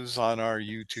lives on our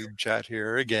YouTube chat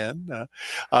here again,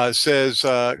 says,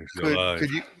 could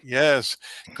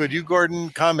you, Gordon,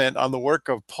 comment on the work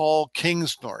of Paul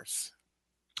Kingsnorth?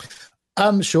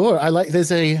 Sure.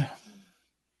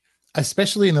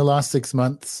 Especially in the last 6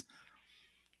 months,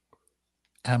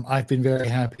 I've been very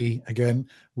happy. Again,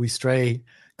 we stray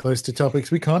close to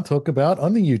topics we can't talk about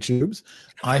on the YouTubes.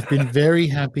 I've been very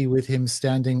happy with him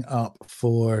standing up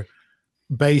for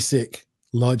basic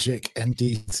logic and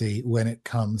decency when it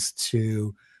comes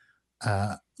to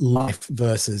life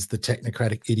versus the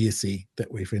technocratic idiocy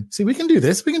that we've been. See, we can do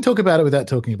this. We can talk about it without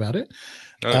talking about it.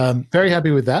 Very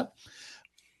happy with that.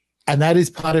 And that is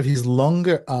part of his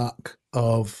longer arc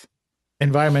of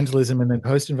environmentalism and then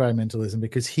post-environmentalism,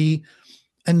 because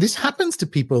and this happens to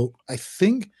people, I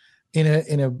think, in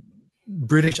a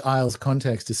British Isles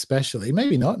context especially,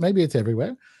 maybe not, maybe it's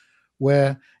everywhere,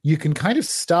 where you can kind of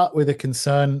start with a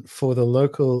concern for the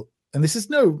local, and this is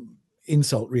no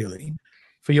insult really,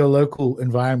 for your local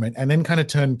environment, and then kind of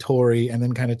turn Tory and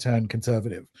then kind of turn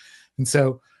conservative. And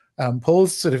so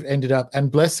Paul's sort of ended up,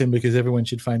 and bless him, because everyone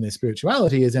should find their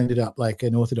spirituality, has ended up like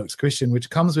an Orthodox Christian, which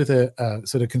comes with a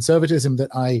sort of conservatism that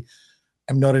I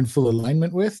am not in full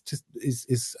alignment with, just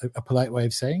is a polite way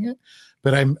of saying it.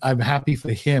 But I'm happy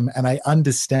for him, and I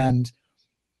understand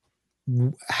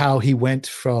how he went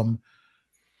from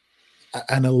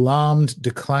an alarmed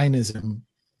declinism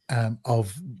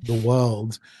of the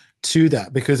world to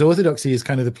that, because orthodoxy is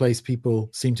kind of the place people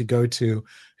seem to go to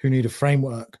who need a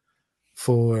framework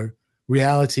for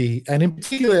reality, and in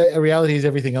particular, a reality is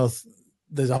everything else.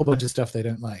 There's a whole bunch of stuff they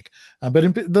don't like. But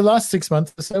in the last 6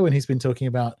 months or so, when he's been talking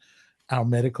about our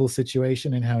medical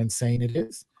situation and how insane it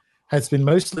is, has been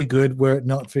mostly good, were it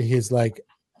not for his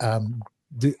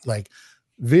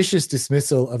vicious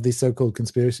dismissal of the so-called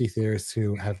conspiracy theorists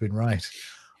who have been right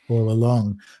all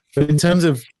along. But in terms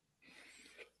of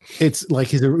it's like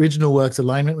his original work's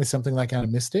alignment with something like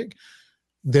Animistic,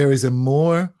 there is a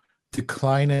more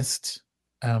declinist,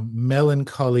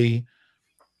 melancholy,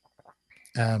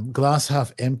 glass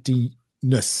half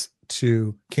emptiness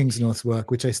to Kingsnorth's work,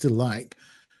 which I still like,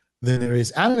 than there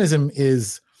is.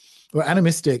 Animistic,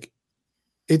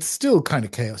 it's still kind of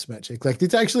chaos magic. Like,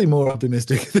 it's actually more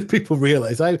optimistic than people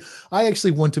realize. I actually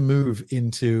want to move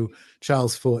into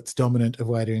Charles Fort's dominant of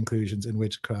wider inclusions in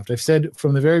witchcraft. I've said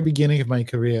from the very beginning of my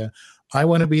career, I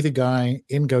want to be the guy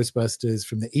in Ghostbusters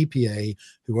from the EPA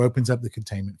who opens up the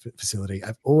containment facility.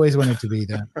 I've always wanted to be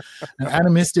that. And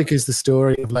Animistic is the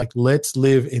story of like, let's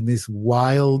live in this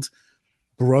wild,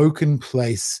 broken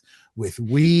place with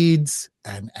weeds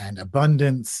and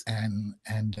abundance and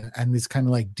this kind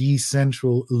of like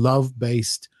decentral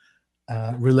love-based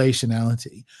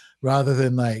relationality, rather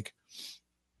than like,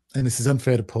 and this is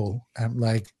unfair to Paul,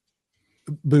 like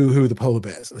boo-hoo the polar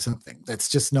bears or something. That's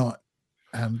just not,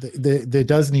 there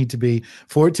does need to be,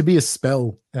 for it to be a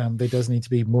spell, there does need to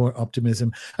be more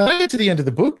optimism. And I got to the end of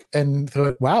the book and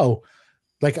thought, wow,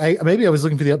 like maybe I was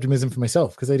looking for the optimism for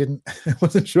myself, because I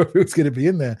wasn't sure if it was going to be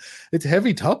in there. It's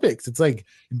heavy topics. It's like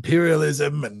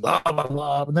imperialism and blah, blah,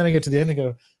 blah. And then I get to the end and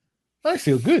go, I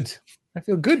feel good. I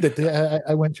feel good that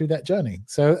I went through that journey.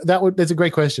 So that's a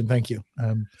great question. Thank you.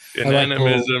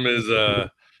 Animism is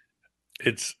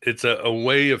it's a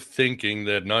way of thinking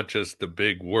that not just the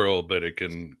big world, but it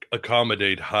can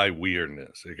accommodate high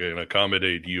weirdness. It can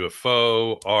accommodate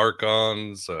UFO,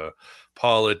 archons,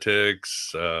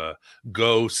 politics,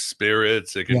 ghost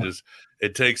spirits. It can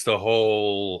it takes the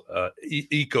whole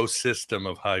ecosystem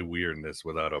of high weirdness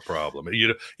without a problem.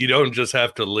 You don't just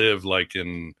have to live like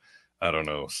in, I don't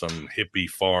know, some hippie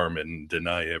farm and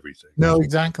deny everything. No,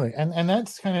 exactly. And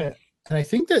that's kind of, and I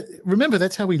think that, remember,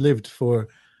 that's how we lived for,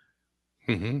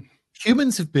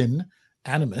 humans have been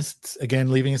animists,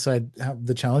 again, leaving aside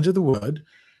the challenge of the word.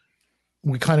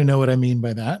 We kind of know what I mean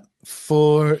by that.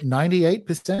 For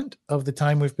 98% of the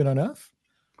time we've been on Earth.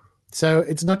 So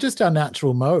it's not just our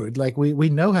natural mode. Like we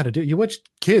know how to do it. You watch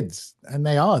kids and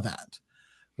they are that,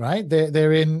 right?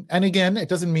 They're in, and again, it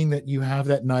doesn't mean that you have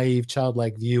that naive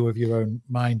childlike view of your own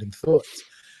mind and thoughts,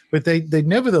 but they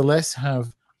nevertheless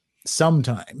have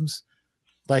sometimes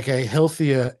like a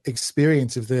healthier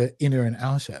experience of the inner and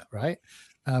outer, right?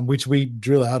 Which we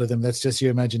drill out of them. That's just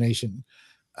your imagination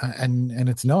and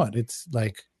it's not. It's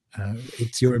like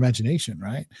it's your imagination,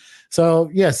 right? So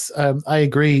yes, I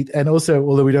agree. And also,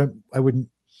 although I wouldn't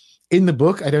in the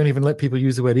book, I don't even let people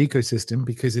use the word ecosystem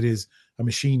because it is a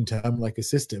machine term, like a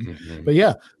system. Mm-hmm. But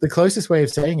yeah, the closest way of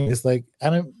saying it is like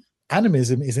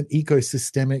animism is an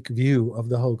ecosystemic view of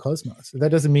the whole cosmos. So that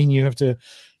doesn't mean you have to,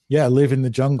 live in the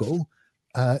jungle.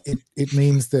 It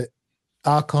means that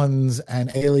archons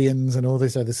and aliens and all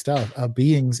this other stuff are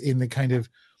beings in the kind of,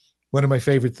 one of my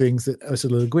favorite things that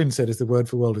Ursula Le Guin said is the word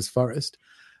for world is forest.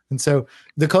 And so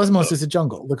the cosmos is a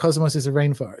jungle. The cosmos is a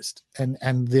rainforest,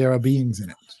 and there are beings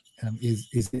in it.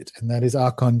 Is it, and that is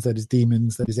archons, that is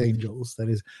demons, that is angels, that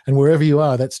is, and wherever you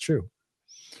are, that's true.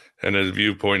 And as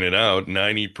you pointed out,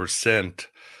 90%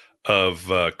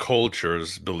 of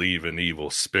cultures believe in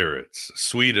evil spirits.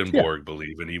 Swedenborg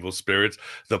believed in evil spirits.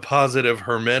 The positive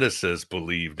Hermeticists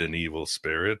believed in evil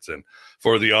spirits. And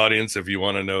for the audience, if you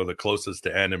want to know, the closest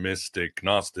to animistic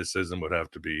Gnosticism would have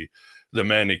to be the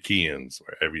Manichaeans,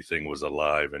 where everything was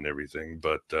alive and everything.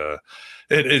 But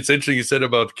it's interesting you said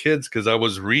about kids, because I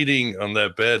was reading on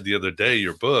that bed the other day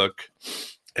your book,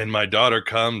 and my daughter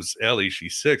comes, Ellie,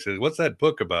 she's 6, says, "What's that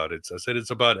book about?" I said,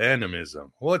 "It's about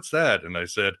animism." "What's that?" And I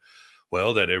said,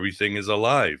 "Well, that everything is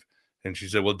alive." And she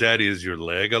said, "Well, Daddy, is your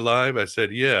leg alive?" I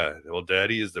said, "Yeah." "Well,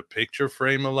 Daddy, is the picture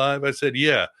frame alive?" I said,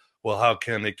 "Yeah." "Well, how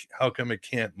come it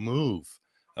can't move?"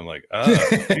 I'm like,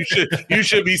 you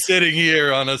should be sitting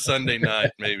here on a Sunday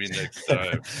night, maybe next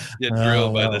time. Get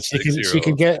drilled by the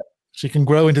 6-year-old. She can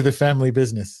grow into the family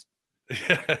business.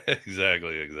 Yeah,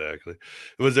 exactly.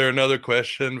 Was there another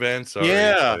question, Van? Sorry,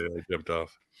 I jumped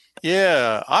off.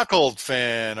 Yeah, Occult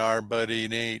fan, our buddy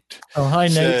Nate. Oh, hi,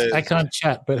 Nate. I can't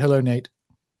chat, but hello, Nate.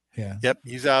 Yeah. Yep,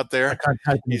 he's out there. I can't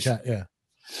type in the chat. Yeah.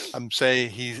 I'm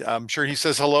sure he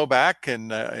says hello back,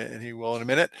 and he will in a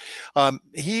minute.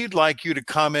 He'd like you to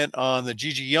comment on the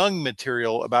Gigi Young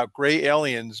material about gray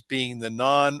aliens being the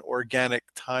non-organic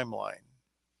timeline.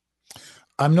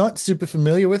 I'm not super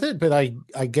familiar with it, but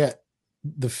I get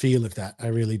the feel of that. I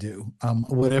really do.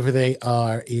 Whatever they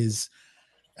are is,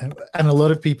 and a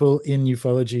lot of people in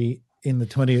ufology in the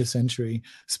 20th century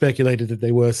speculated that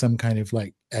they were some kind of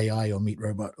like AI or meat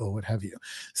robot or what have you.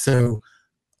 So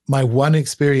my one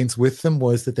experience with them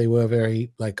was that they were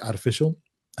very like artificial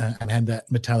and had that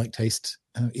metallic taste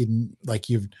in like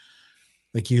you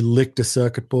licked a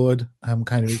circuit board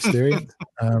kind of experience.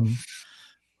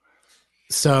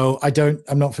 So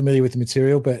I'm not familiar with the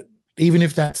material, but even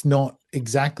if that's not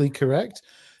exactly correct,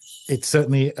 it's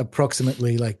certainly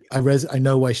approximately like I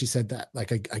know why she said that.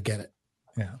 Like I get it.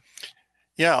 Yeah.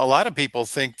 Yeah, a lot of people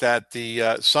think that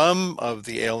some of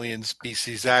the alien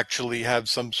species actually have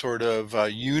some sort of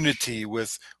unity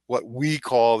with what we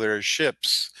call their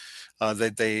ships,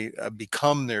 that they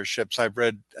become their ships. I've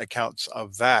read accounts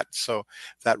of that. So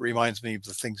that reminds me of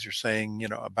the things you're saying,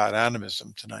 about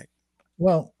animism tonight.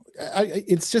 Well,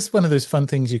 it's just one of those fun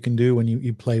things you can do when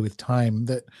you play with time.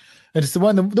 And it's the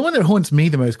one that haunts me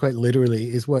the most, quite literally,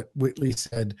 is what Whitley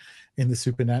said in The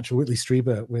Supernatural, Whitley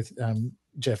Strieber with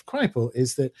Jeff Kripal,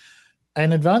 is that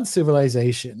an advanced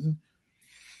civilization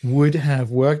would have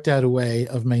worked out a way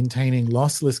of maintaining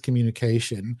lossless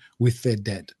communication with their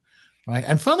dead, right?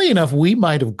 And funnily enough, we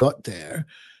might have got there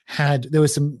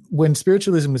when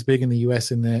spiritualism was big in the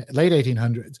US in the late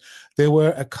 1800s, there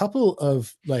were a couple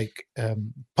of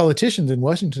politicians in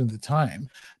Washington at the time.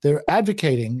 They were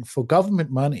advocating for government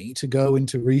money to go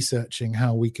into researching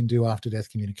how we can do after-death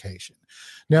communication.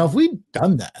 Now, if we'd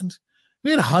done that,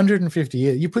 we had 150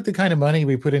 years. You put the kind of money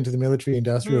we put into the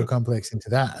military-industrial complex into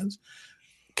that,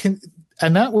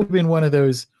 and that would have been one of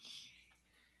those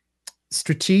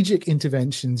strategic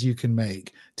interventions you can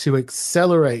make to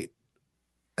accelerate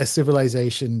a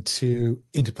civilization to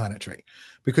interplanetary.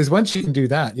 Because once you can do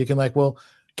that, you can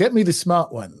get me the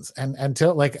smart ones and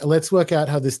tell, let's work out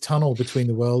how this tunnel between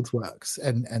the worlds works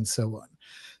and so on.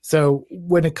 So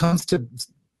when it comes to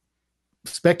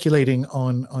speculating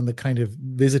on the kind of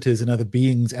visitors and other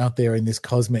beings out there in this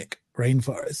cosmic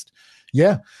rainforest,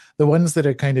 the ones that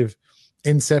are kind of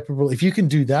inseparable, if you can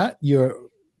do that, your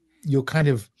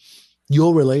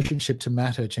relationship to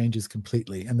matter changes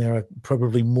completely, and there are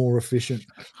probably more efficient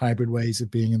hybrid ways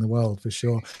of being in the world, for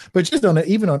sure. But just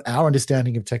even on our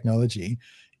understanding of technology,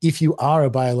 if you are a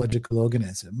biological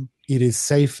organism, it is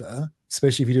safer,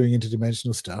 especially if you're doing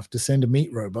interdimensional stuff, to send a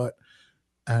meat robot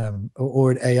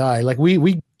or an AI. Like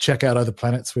we check out other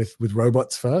planets with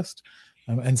robots first,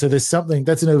 and so there's something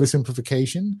that's an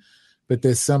oversimplification, but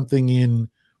there's something in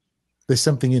that. There's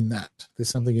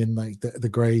something in the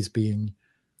Greys being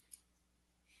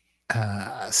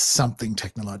something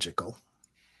technological.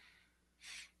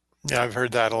 Yeah, I've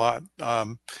heard that a lot.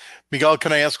 Miguel,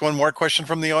 can I ask one more question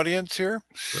from the audience here?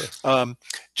 Sure.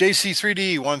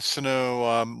 JC3D wants to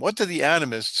know, what do the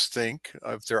animists think,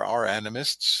 if there are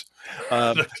animists,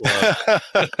 think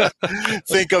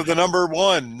of the number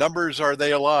 1? Numbers, are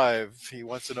they alive? He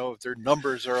wants to know if their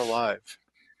numbers are alive.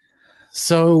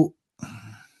 So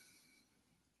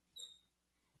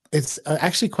it's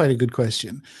actually quite a good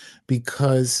question,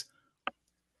 because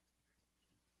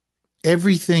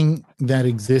everything that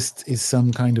exists is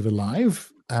some kind of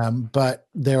alive, but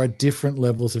there are different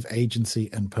levels of agency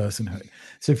and personhood.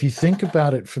 So if you think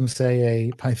about it from, say,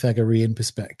 a Pythagorean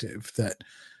perspective, that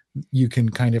you can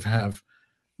kind of have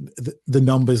the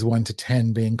numbers 1 to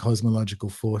 10 being cosmological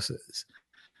forces,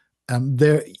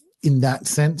 they're, in that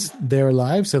sense, they're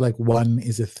alive. So like 1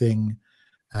 is a thing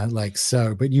like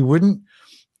so, but you wouldn't,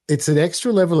 it's an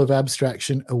extra level of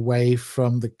abstraction away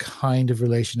from the kind of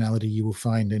relationality you will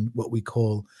find in what we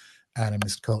call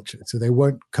animist culture. So they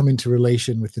won't come into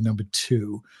relation with the number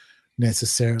 2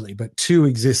 necessarily, but 2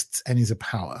 exists and is a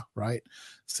power, right?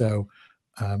 So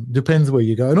depends where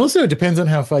you go. And also it depends on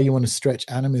how far you want to stretch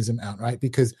animism out, right?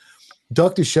 Because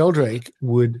Dr. Sheldrake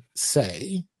would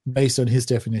say, based on his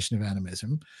definition of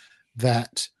animism,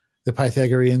 that the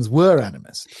Pythagoreans were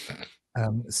animists.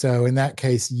 So in that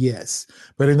case, yes.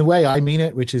 But in the way I mean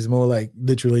it, which is more like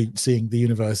literally seeing the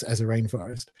universe as a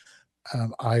rainforest,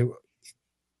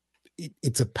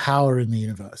 it's a power in the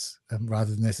universe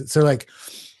rather than this. So like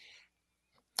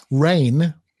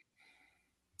rain,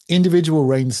 individual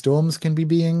rainstorms can be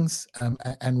beings,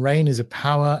 and rain is a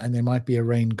power, and there might be a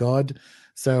rain god.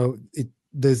 So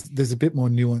there's a bit more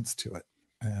nuance to it.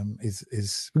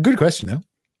 Is a good question, though.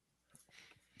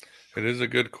 It is a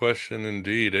good question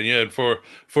indeed. And yeah,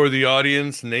 for the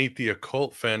audience, Nate the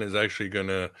Occult Fan is actually going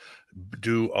to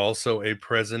do also a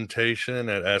presentation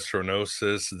at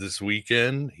Astronosis this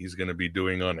weekend. He's going to be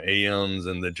doing on aeons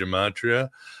and the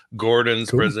gematria.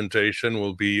 Gordon's presentation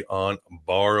will be on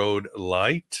borrowed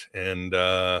light. And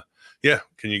yeah,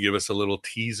 can you give us a little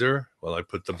teaser while I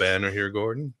put the banner here,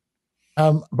 Gordon?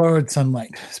 Borrowed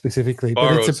sunlight specifically,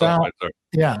 borrowed, but it's about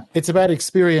it's about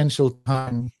experiential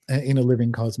time in a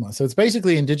living cosmos. So it's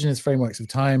basically indigenous frameworks of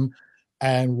time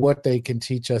and what they can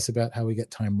teach us about how we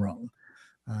get time wrong.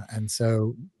 And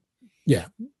so, yeah,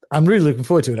 I'm really looking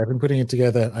forward to it. I've been putting it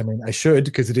together. I mean, I should,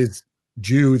 because it is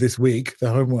due this week,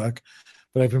 the homework,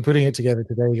 but I've been putting it together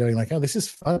today going like, oh, this is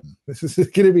fun. This is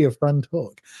going to be a fun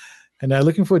talk. And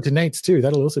looking forward to Nate's too.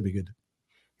 That'll also be good.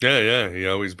 Yeah, he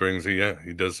always brings, he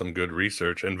does some good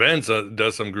research. And Vance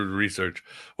does some good research.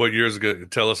 What yours,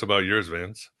 tell us about yours,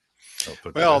 Vance.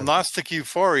 Well, Gnostic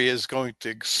Euphoria is going to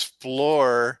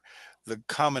explore the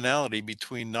commonality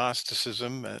between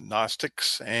Gnosticism and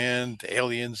Gnostics and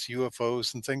aliens,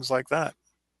 UFOs, and things like that.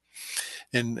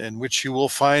 In which you will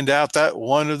find out that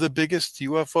one of the biggest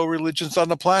UFO religions on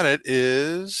the planet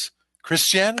is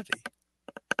Christianity.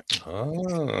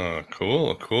 Oh,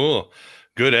 cool.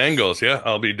 Good angles. Yeah,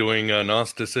 I'll be doing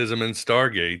Gnosticism and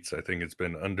Stargates. I think it's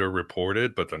been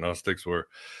underreported, but the Gnostics were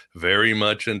very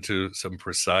much into some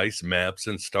precise maps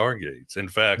and Stargates. In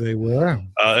fact, they were.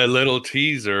 A little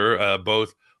teaser,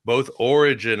 both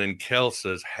Origin and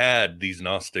Kelsus had these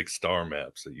Gnostic star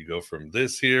maps that you go from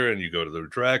this here and you go to the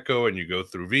Draco and you go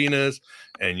through Venus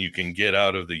and you can get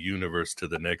out of the universe to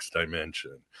the next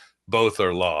dimension. Both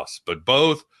are lost, but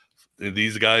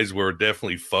these guys were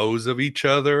definitely foes of each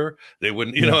other. They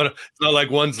wouldn't, it's not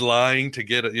like one's lying to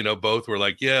get it. Both were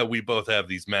like, yeah, we both have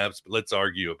these maps, but let's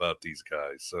argue about these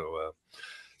guys.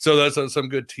 So that's some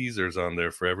good teasers on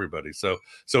there for everybody. So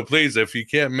please, if you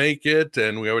can't make it,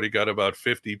 and we already got about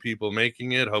 50 people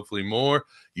making it, hopefully more,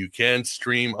 you can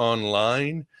stream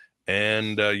online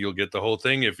and you'll get the whole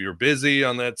thing. If you're busy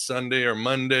on that Sunday or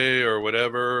Monday or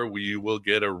whatever, we will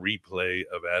get a replay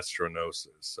of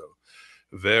Astronosis. So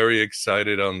very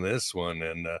excited on this one,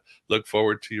 and look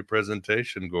forward to your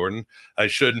presentation, Gordon. I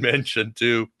should mention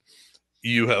too,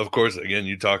 you have, of course, again,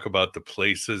 you talk about the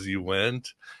places you went,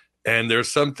 and there's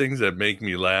some things that make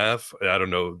me laugh. I don't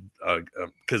know,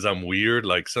 because I'm weird,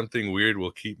 like something weird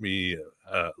will keep me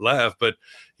laugh. But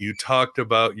you talked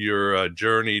about your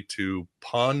journey to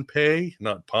Pohnpei,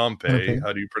 not Pompeii.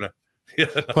 How do you pronounce?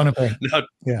 Pohnpei.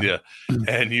 Yeah.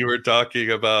 And you were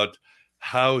talking about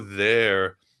how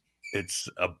there it's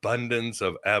abundance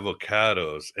of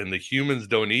avocados and the humans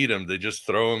don't eat them. They just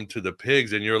throw them to the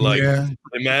pigs. And you're like,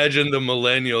 imagine the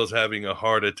millennials having a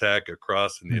heart attack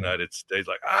across in the United States.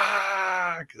 Like,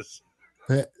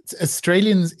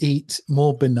 Australians eat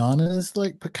more bananas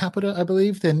like per capita, I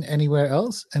believe, than anywhere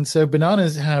else. And so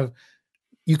bananas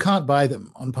you can't buy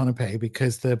them on Pohnpei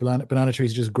because the banana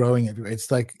trees are just growing everywhere. It's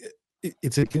like,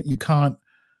 you can't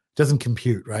Doesn't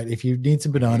compute, right? If you need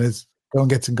some bananas, go and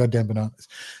get some goddamn bananas.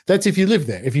 That's if you live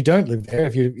there. If you don't live there,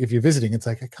 if you're visiting, it's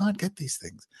like, I can't get these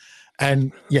things.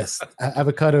 And yes,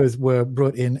 avocados were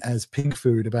brought in as pig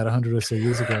food about 100 or so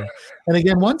years ago. And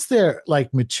again, once they're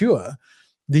like mature,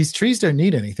 these trees don't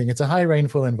need anything. It's a high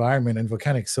rainfall environment and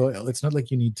volcanic soil. It's not like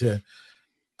you need to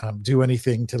do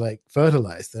anything to like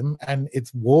fertilize them, and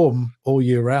it's warm all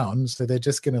year round. So they're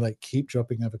just going to like keep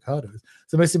dropping avocados.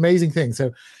 It's the most amazing thing.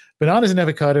 So bananas and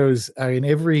avocados are in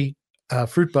every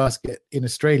fruit basket in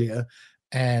Australia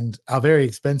and are very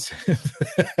expensive.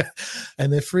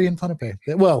 And they're free in Ponape.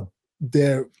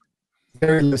 They're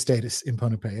very low status in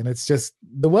Ponape, and it's just,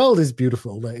 the world is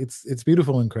beautiful. Like, it's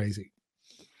beautiful and crazy.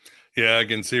 Yeah, I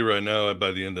can see right now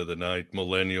by the end of the night,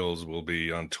 millennials will be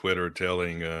on Twitter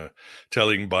telling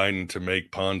Biden to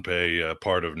make Pohnpei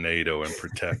part of NATO and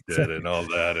protect it and all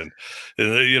that, and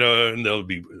and they'll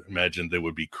be, imagine they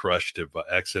would be crushed if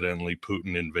accidentally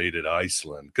Putin invaded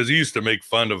Iceland, because he used to make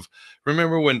fun of.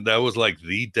 Remember when that was like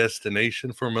the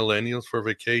destination for millennials for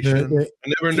vacation? I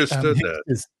never understood that.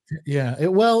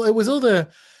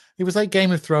 It was like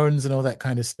Game of Thrones and all that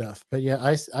kind of stuff. But yeah,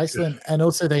 Iceland, and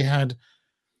also they had.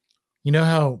 You know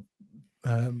how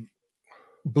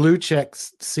blue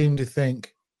checks seem to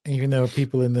think, even though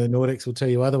people in the Nordics will tell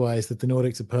you otherwise, that the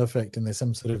Nordics are perfect and there's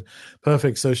some sort of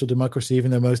perfect social democracy,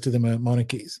 even though most of them are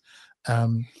monarchies.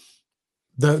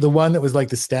 The one that was like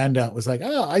the standout was like,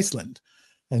 Iceland.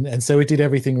 And so it did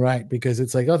everything right, because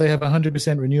it's like, they have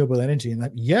 100% renewable energy. And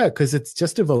like, yeah, because it's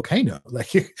just a volcano.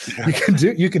 Like you can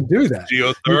do that.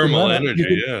 Geothermal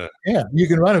energy, Yeah, you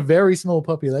can run a very small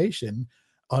population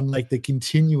on like the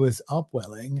continuous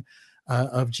upwelling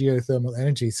of geothermal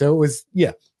energy. So it was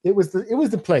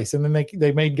the place. And then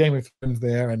they made Game of Thrones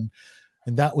there, and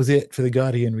that was it for the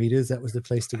Guardian readers. That was the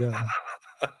place to go.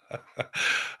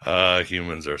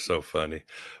 Humans are so funny.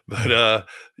 But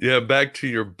back to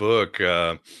your book.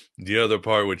 The other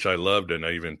part which I loved, and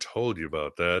I even told you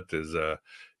about that, is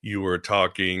you were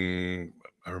talking,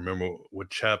 I remember what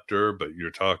chapter, but you're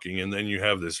talking, and then you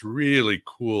have this really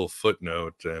cool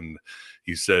footnote, and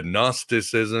you said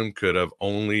Gnosticism could have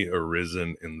only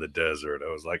arisen in the desert.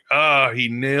 I was like, he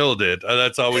nailed it.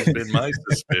 That's always been my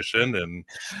suspicion, and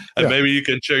maybe you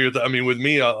can share your. I mean, with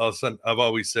me, I've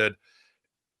always said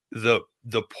the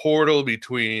portal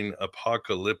between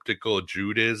apocalyptical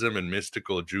Judaism and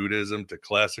mystical Judaism to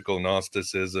classical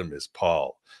Gnosticism is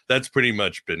Paul. That's pretty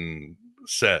much been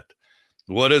set.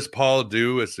 What does Paul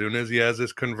do as soon as he has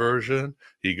his conversion?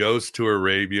 He goes to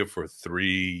Arabia for 3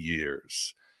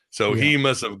 years. So he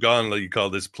must have gone, like you call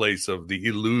this place of the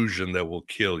illusion that will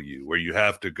kill you, where you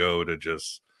have to go to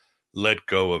just let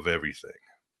go of everything.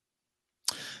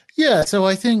 Yeah, so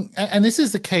I think, and this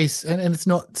is the case, and it's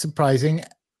not surprising.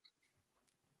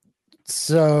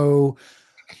 So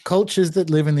cultures that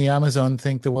live in the Amazon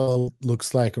think the world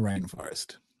looks like a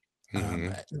rainforest,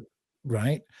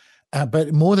 right?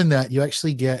 But more than that, you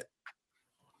actually get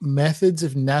methods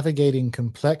of navigating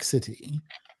complexity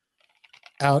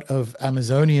out of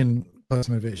Amazonian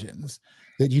cosmovisions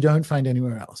that you don't find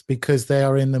anywhere else, because they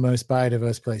are in the most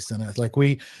biodiverse place on earth. Like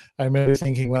I remember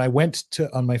thinking when I went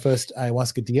on my first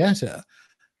ayahuasca dieta,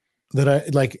 that I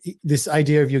like this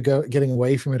idea of getting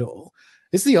away from it all.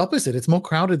 It's the opposite. It's more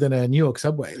crowded than a New York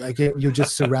subway. Like you're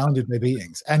just surrounded by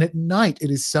beings. And at night, it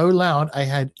is so loud. I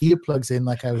had earplugs in,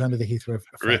 like I was under the Heathrow.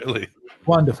 Really?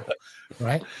 Wonderful.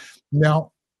 Right?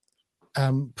 Now,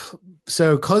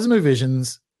 so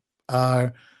cosmovisions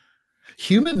are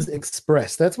humans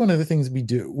express. That's one of the things we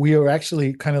do. We are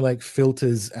actually kind of like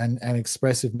filters and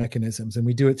expressive mechanisms. And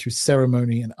we do it through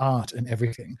ceremony and art and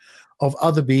everything of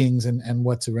other beings and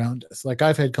what's around us. Like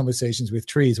I've had conversations with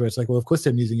trees where it's like, well, of course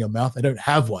I'm using your mouth. I don't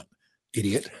have one,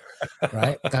 idiot.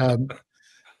 Right.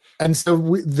 And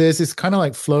so there's this kind of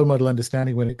like flow model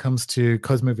understanding when it comes to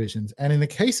cosmovisions. And in the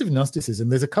case of Gnosticism,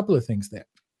 there's a couple of things there.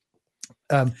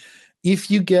 If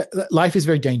you life is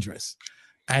very dangerous,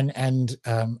 and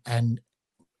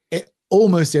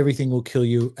almost everything will kill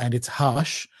you, and it's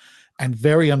harsh and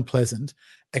very unpleasant,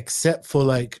 except for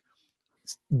like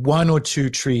 1 or 2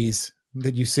 trees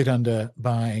that you sit under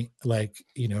by, like,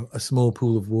 a small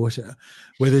pool of water,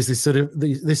 where there's this sort of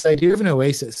this idea of an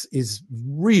oasis is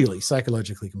really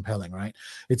psychologically compelling, right?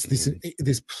 It's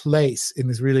this place in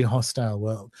this really hostile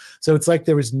world. So it's like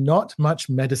there is not much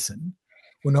medicine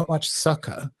or not much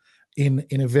succor in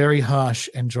a very harsh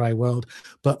and dry world.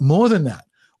 But more than that,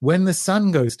 when the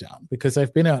sun goes down, because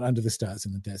I've been out under the stars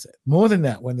in the desert, more than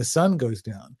that, when the sun goes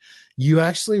down, you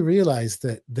actually realize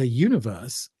that the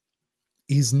universe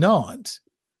is not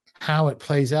how it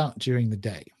plays out during the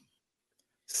day.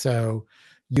 So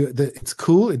it's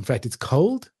cool. In fact, it's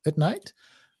cold at night,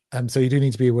 So you do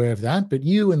need to be aware of that, but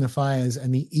you and the fires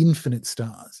and the infinite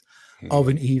stars of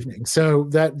an evening. So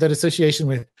that association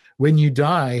with when you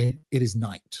die, it is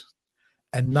night.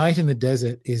 And night in the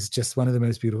desert is just one of the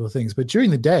most beautiful things. But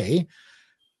during the day,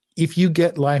 if you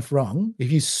get life wrong,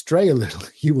 if you stray a little,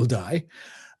 you will die.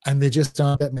 And there just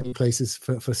aren't that many places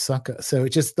for succor. So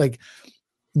it's just like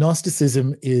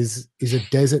Gnosticism is a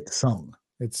desert song.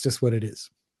 It's just what it is.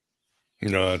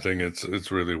 I think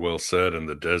it's really well said. And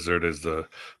the desert is the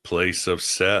place of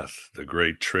Seth, the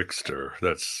great trickster.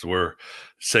 That's where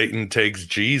Satan takes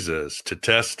Jesus to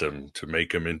test him, to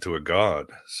make him into a god.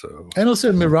 So, and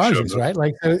also mirages, right?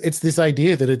 Like it's this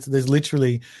idea that there's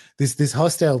literally this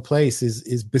hostile place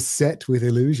is beset with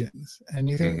illusions. And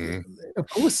you think, of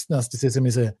course, Gnosticism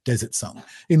is a desert song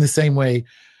in the same way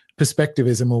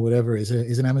perspectivism or whatever is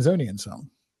an Amazonian song.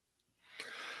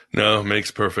 No,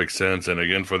 makes perfect sense. And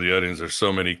again, for the audience, there's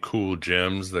so many cool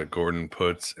gems that Gordon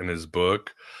puts in his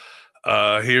book.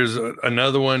 Here's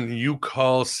another one. You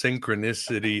call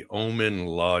synchronicity omen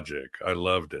logic. I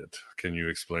loved it. Can you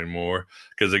explain more?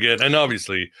 Because again, and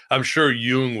obviously, I'm sure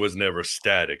Jung was never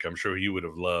static. I'm sure he would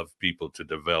have loved people to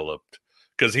develop,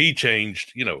 because he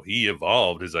changed, he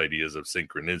evolved his ideas of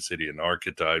synchronicity and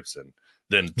archetypes, and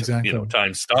then,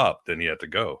 time stopped and he had to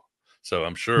go. So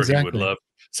I'm sure he would love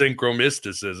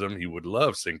synchromysticism. He would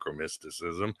love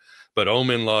synchromysticism, but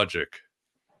omen logic.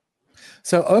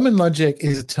 So omen logic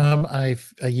is a term I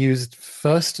used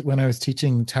first when I was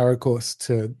teaching tarot course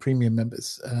to premium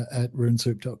members at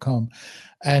runesoup.com.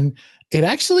 And it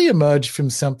actually emerged from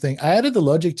something. I added the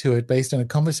logic to it based on a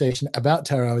conversation about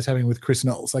tarot I was having with Chris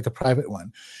Knowles, like a private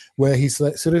one, where he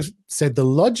sort of said the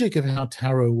logic of how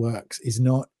tarot works is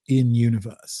not in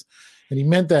universe. And he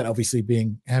meant that, obviously,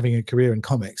 having a career in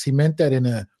comics, he meant that in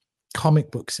a comic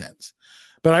book sense.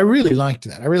 But I really liked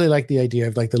that. I really liked the idea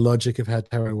of like the logic of how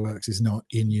tarot works is not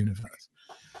in universe.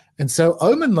 And so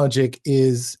omen logic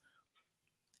is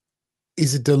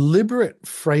a deliberate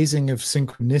phrasing of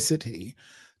synchronicity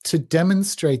to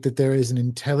demonstrate that there is an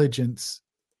intelligence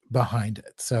behind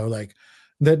it. So like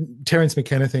that Terence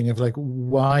McKenna thing of like,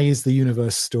 why is the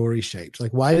universe story shaped?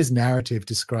 Like, why does narrative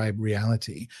describe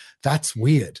reality? That's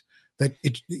weird. That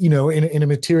it, in a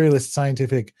materialist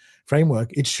scientific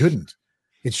framework, it shouldn't.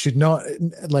 It should not,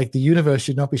 like the universe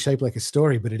should not be shaped like a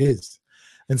story, but it is.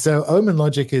 And so omen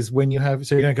logic is when you have,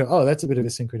 so you don't go, oh, that's a bit of a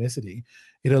synchronicity.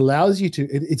 It allows you to,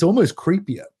 it's almost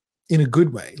creepier in a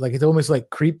good way. Like it almost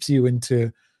like creeps you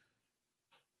into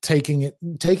taking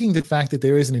the fact that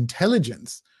there is an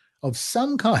intelligence of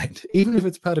some kind, even if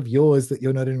it's part of yours that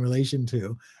you're not in relation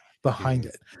to, behind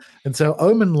it. And so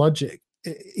omen logic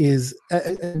is,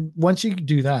 and once you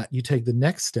do that, you take the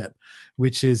next step,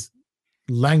 which is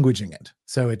languaging it.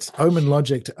 So it's omen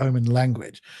logic to omen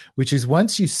language, which is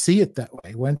once you see it that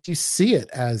way, once you see it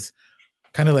as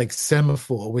kind of like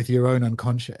semaphore with your own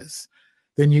unconscious,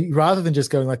 then you, rather than just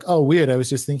going like, oh, weird, I was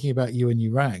just thinking about you and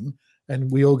you rang,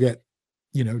 and we all get,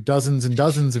 dozens and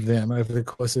dozens of them over the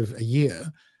course of a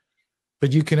year,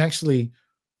 but you can actually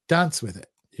dance with it.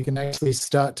 You can actually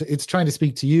it's trying to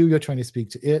speak to you, you're trying to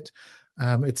speak to it.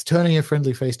 It's turning a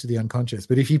friendly face to the unconscious.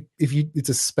 But if you, it's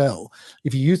a spell.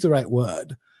 If you use the right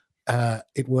word,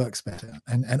 it works better.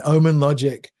 And omen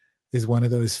logic is one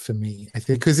of those for me, I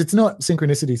think, because it's not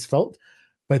synchronicity's fault,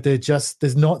 but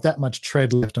there's not that much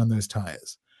tread left on those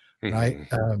tires, right?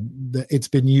 It's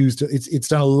been used. It's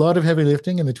done a lot of heavy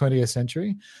lifting in the 20th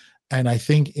century, and I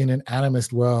think in an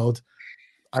animist world,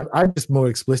 I'm just more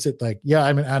explicit. Like, yeah,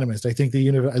 I'm an animist. I think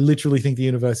I literally think the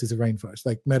universe is a rainforest.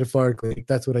 Like metaphorically,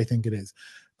 that's what I think it is.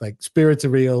 Like spirits are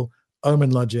real,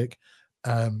 omen logic.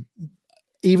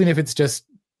 Even if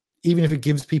it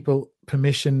gives people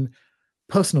permission,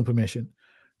 personal permission,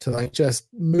 to like just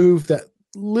move that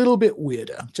little bit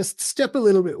weirder, just step a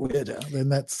little bit weirder, then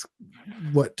that's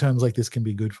what terms like this can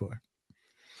be good for.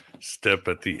 Step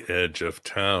at the edge of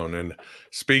town. And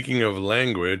speaking of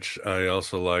language, I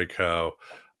also like how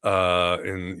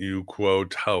and you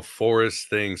quote how Forrest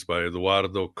thinks by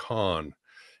Eduardo Kahn,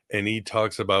 and he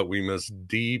talks about we must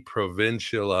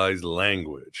deprovincialize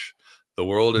language. The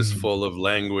world is full of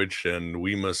language, and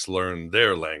we must learn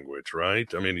their language,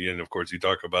 right? I mean, and of course, you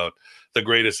talk about the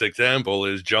greatest example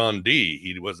is John Dee.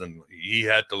 He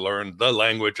had to learn the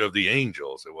language of the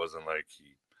angels. It wasn't like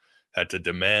he had to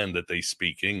demand that they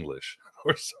speak English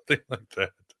or something like that.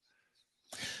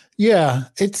 Yeah,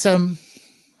 it's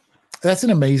that's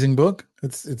an amazing book.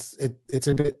 It's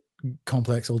a bit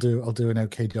complex. I'll do an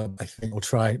okay job, I think. I'll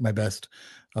try my best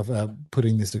of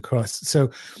putting this across.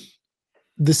 So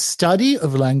the study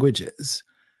of languages,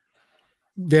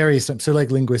 various, so like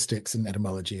linguistics and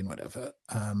etymology and whatever,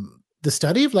 the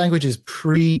study of languages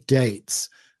predates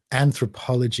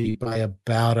anthropology by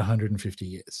about 150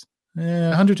 years,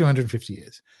 100 to 150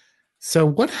 years. So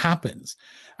what happens?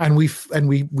 And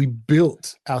we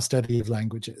built our study of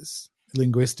languages,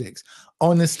 linguistics,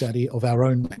 on the study of our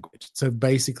own language. So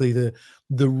basically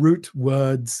the root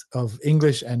words of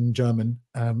English and German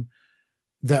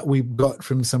that we got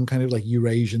from some kind of like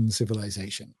Eurasian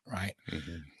civilization, right?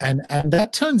 And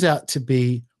that turns out to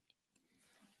be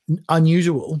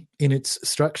unusual in its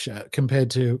structure compared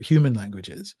to human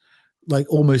languages, like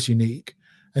almost unique.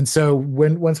 And so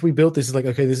once we built this, it's like,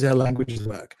 okay, this is how languages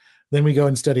work. Then we go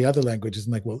and study other languages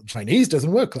and like, well, Chinese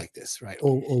doesn't work like this, right?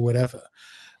 Or whatever.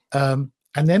 And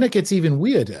then it gets even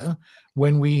weirder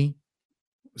when we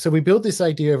build this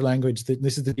idea of language, that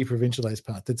this is the deprovincialized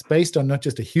part, that's based on not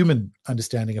just a human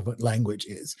understanding of what language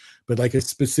is, but like a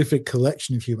specific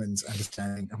collection of humans'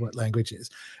 understanding of what language is.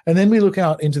 And then we look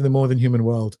out into the more than human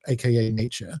world, aka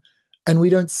nature, and we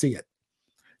don't see it.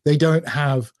 They don't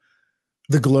have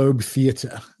the Globe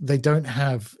Theatre. They don't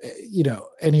have,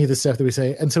 any of the stuff that we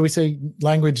say. And so we say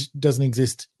language doesn't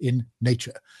exist in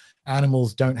nature.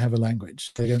 Animals don't have a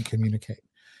language. They don't communicate.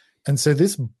 And so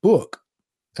this book,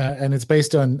 and it's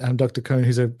based on Dr. Cohn,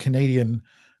 who's a Canadian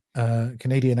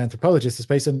anthropologist. It's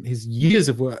based on his years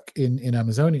of work in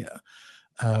Amazonia,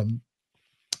 among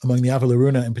the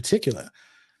Avaluruna in particular.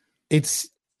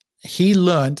 He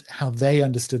learned how they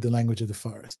understood the language of the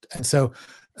forest. And so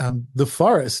the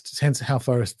forest, hence how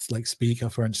forests like speak, how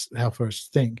forests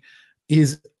think,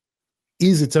 is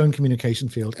its own communication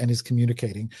field and is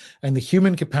communicating. And the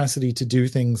human capacity to do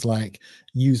things like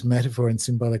use metaphor and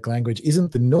symbolic language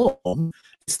isn't the norm,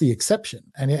 it's the exception.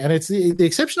 And it's the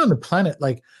exception on the planet,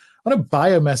 like on a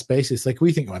biomass basis. Like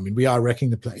we think, we are wrecking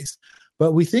the place,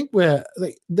 but we think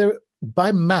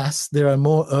by mass, there are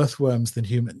more earthworms than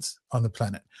humans on the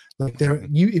planet. Like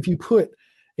if you put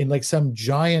in like some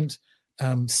giant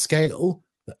scale,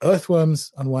 the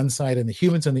earthworms on one side and the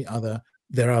humans on the other,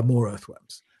 there are more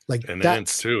earthworms. And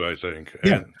ants too, I think.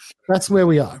 Yeah, that's where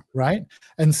we are, right?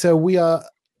 And so we are,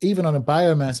 even on a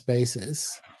biomass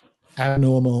basis,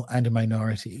 abnormal and a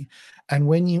minority. And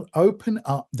when you open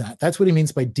up that's what he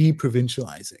means by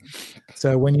deprovincializing.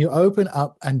 So when you open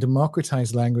up and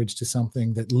democratize language to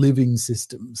something that living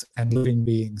systems and living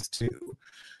beings do,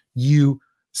 you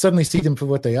suddenly see them for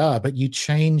what they are, but you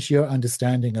change your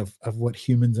understanding of what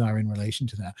humans are in relation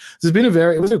to that. There's been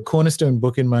it was a cornerstone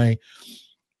book in my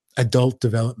adult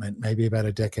development, maybe about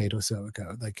a decade or so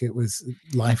ago. Like it was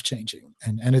life-changing.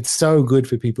 And it's so good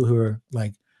for people who are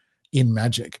like in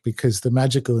magic, because the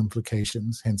magical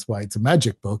implications, hence why it's a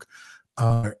magic book,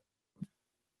 are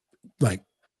like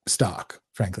stark,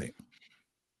 frankly.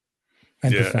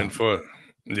 And profound.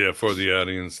 And for the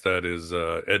audience, that is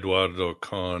Eduardo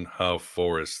Kahn, How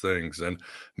Forests Think. And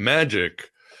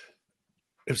magic,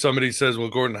 if somebody says, well,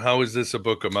 Gordon, how is this a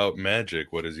book about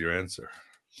magic? What is your answer?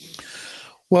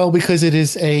 Well, because it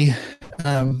is a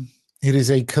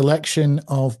collection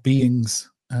of beings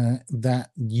that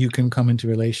you can come into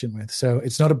relation with. So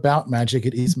it's not about magic;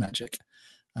 it is magic.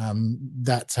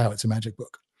 That's how it's a magic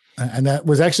book, and that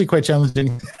was actually quite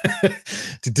challenging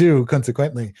to do.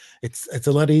 Consequently, it's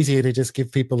a lot easier to just give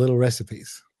people little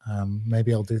recipes.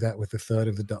 Maybe I'll do that with a third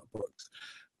of the dot books,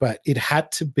 but it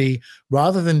had to be,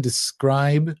 rather than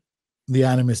describe the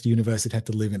animist universe, it had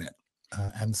to live in it.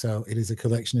 And so it is a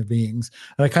collection of beings.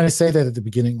 And I kind of say that at the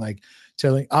beginning, like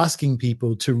asking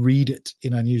people to read it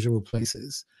in unusual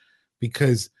places,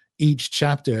 because each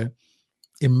chapter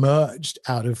emerged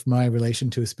out of my relation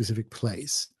to a specific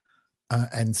place.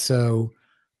 And so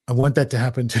I want that to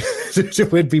happen to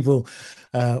when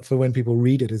people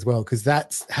read it as well, because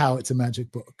that's how it's a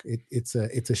magic book. It's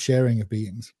a sharing of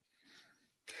beings.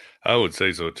 I would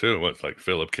say so too. Like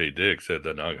Philip K. Dick said,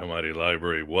 the Nag Hammadi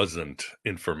Library wasn't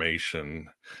information,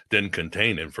 didn't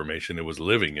contain information. It was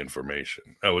living information.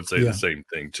 I would say the same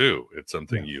thing too. It's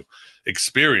something you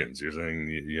experience. You're saying,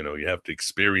 you have to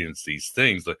experience these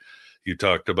things. Like you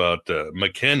talked about,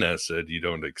 McKenna said, you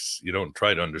don't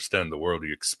try to understand the world,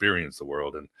 you experience the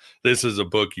world. And this is a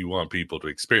book you want people to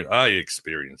experience. I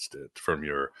experienced it from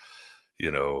your,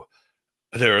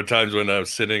 there are times when I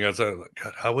was sitting outside, like,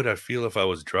 God, how would I feel if I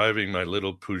was driving my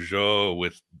little Peugeot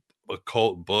with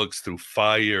occult books through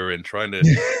fire and trying to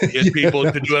get people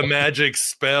to do a magic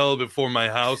spell before my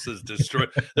house is destroyed?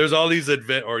 There's all these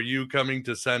or you coming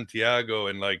to Santiago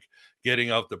and like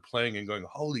getting off the plane and going,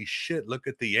 holy shit, look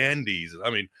at the Andes.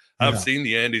 I mean, I've seen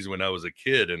the Andes when I was a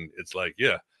kid, and it's like,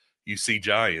 you see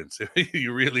giants.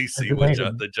 You really see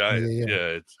the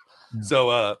giants.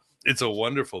 So, it's a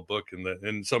wonderful book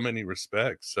in so many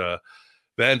respects.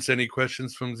 Vance, any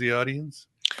questions from the audience?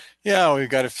 Yeah, we've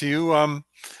got a few.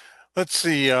 Let's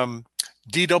see.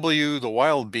 DW the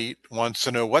Wild Beat wants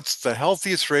to know what's the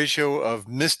healthiest ratio of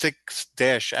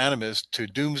mystics-animus to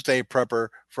doomsday prepper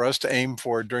for us to aim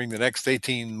for during the next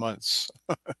 18 months.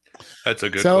 That's a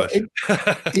good question.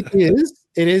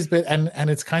 It is, but and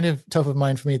it's kind of top of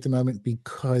mind for me at the moment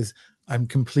because I'm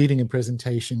completing a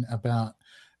presentation about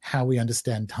how we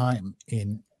understand time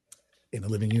in a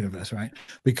living universe, right?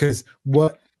 Because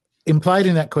what implied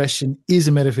in that question is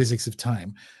a metaphysics of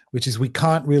time, which is we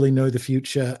can't really know the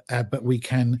future, but we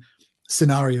can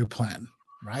scenario plan,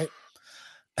 right?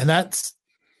 And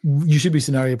you should be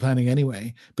scenario planning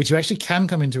anyway, but you actually can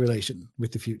come into relation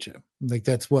with the future. Like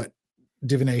that's what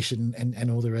divination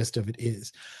and all the rest of it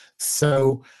is.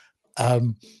 So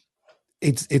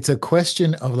it's a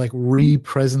question of like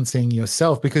represencing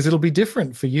yourself, because it'll be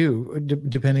different for you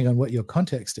depending on what your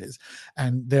context is.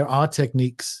 And there are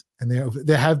techniques, and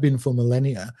there have been for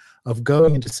millennia, of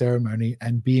going into ceremony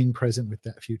and being present with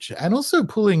that future, and also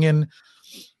pulling in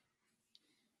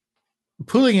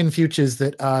futures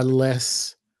that are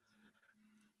less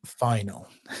final,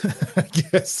 I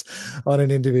guess, on an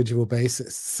individual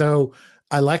basis. So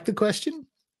I like the question,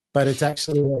 but it's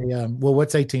actually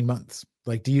what's 18 months?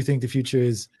 Like, do you think the future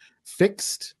is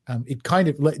fixed? It kind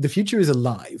of, like, the future is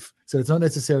alive, so it's not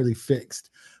necessarily fixed,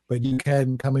 but you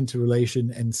can come into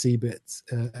relation and see bits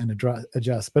and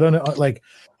adjust. But on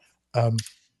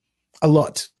a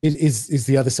lot is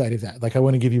the other side of that. Like, I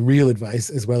want to give you real advice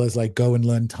as well as like go and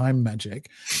learn time magic.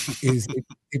 It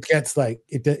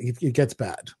gets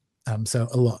bad. So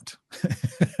a lot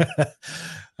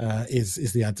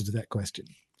is the answer to that question.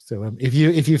 So if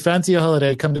you fancy a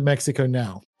holiday, come to Mexico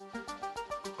now.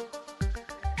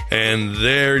 And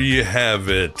there you have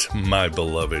it, my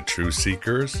beloved truth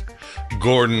seekers.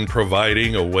 Gordon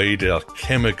providing a way to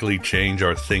chemically change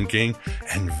our thinking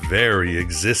and very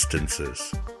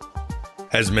existences.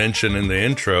 As mentioned in the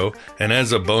intro, and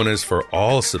as a bonus for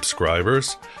all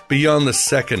subscribers, beyond the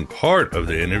second part of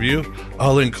the interview,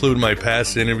 I'll include my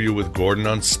past interview with Gordon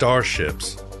on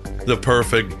starships, the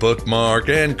perfect bookmark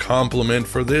and complement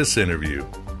for this interview.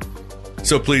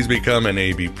 So please become an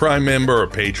AB Prime member or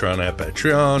patron at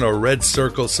Patreon or Red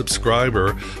Circle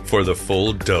subscriber for the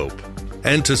full dope,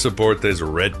 and to support this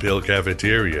Red Pill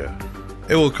cafeteria.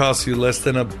 It will cost you less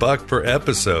than $1 per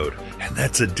episode, and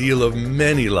that's a deal of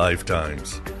many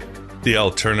lifetimes. The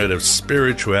alternative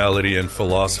spirituality and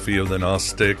philosophy of the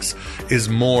Gnostics is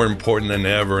more important than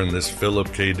ever in this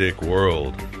Philip K. Dick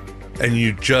world. And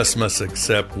you just must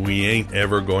accept we ain't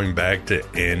ever going back to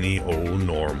any old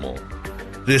normal.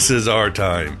 This is our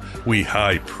time, we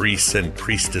high priests and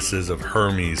priestesses of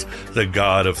Hermes, the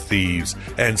god of thieves,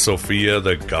 and Sophia,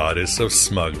 the goddess of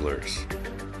smugglers.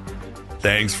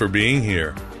 Thanks for being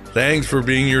here. Thanks for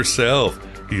being yourself,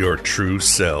 your true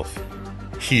self,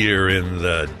 here in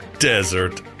the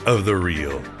desert of the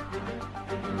real.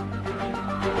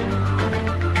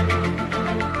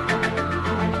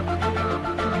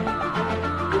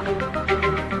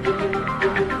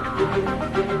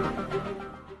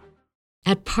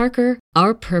 At Parker,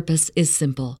 our purpose is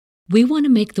simple. We want to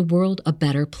make the world a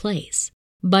better place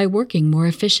by working more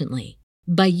efficiently,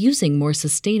 by using more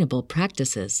sustainable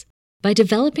practices, by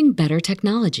developing better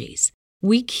technologies.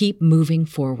 We keep moving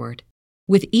forward.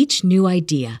 With each new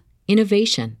idea,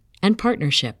 innovation, and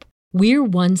partnership, we're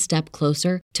one step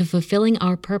closer to fulfilling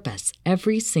our purpose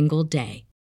every single day.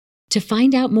 To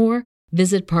find out more,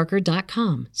 visit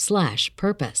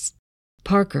parker.com/purpose.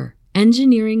 Parker,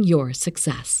 engineering your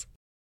success.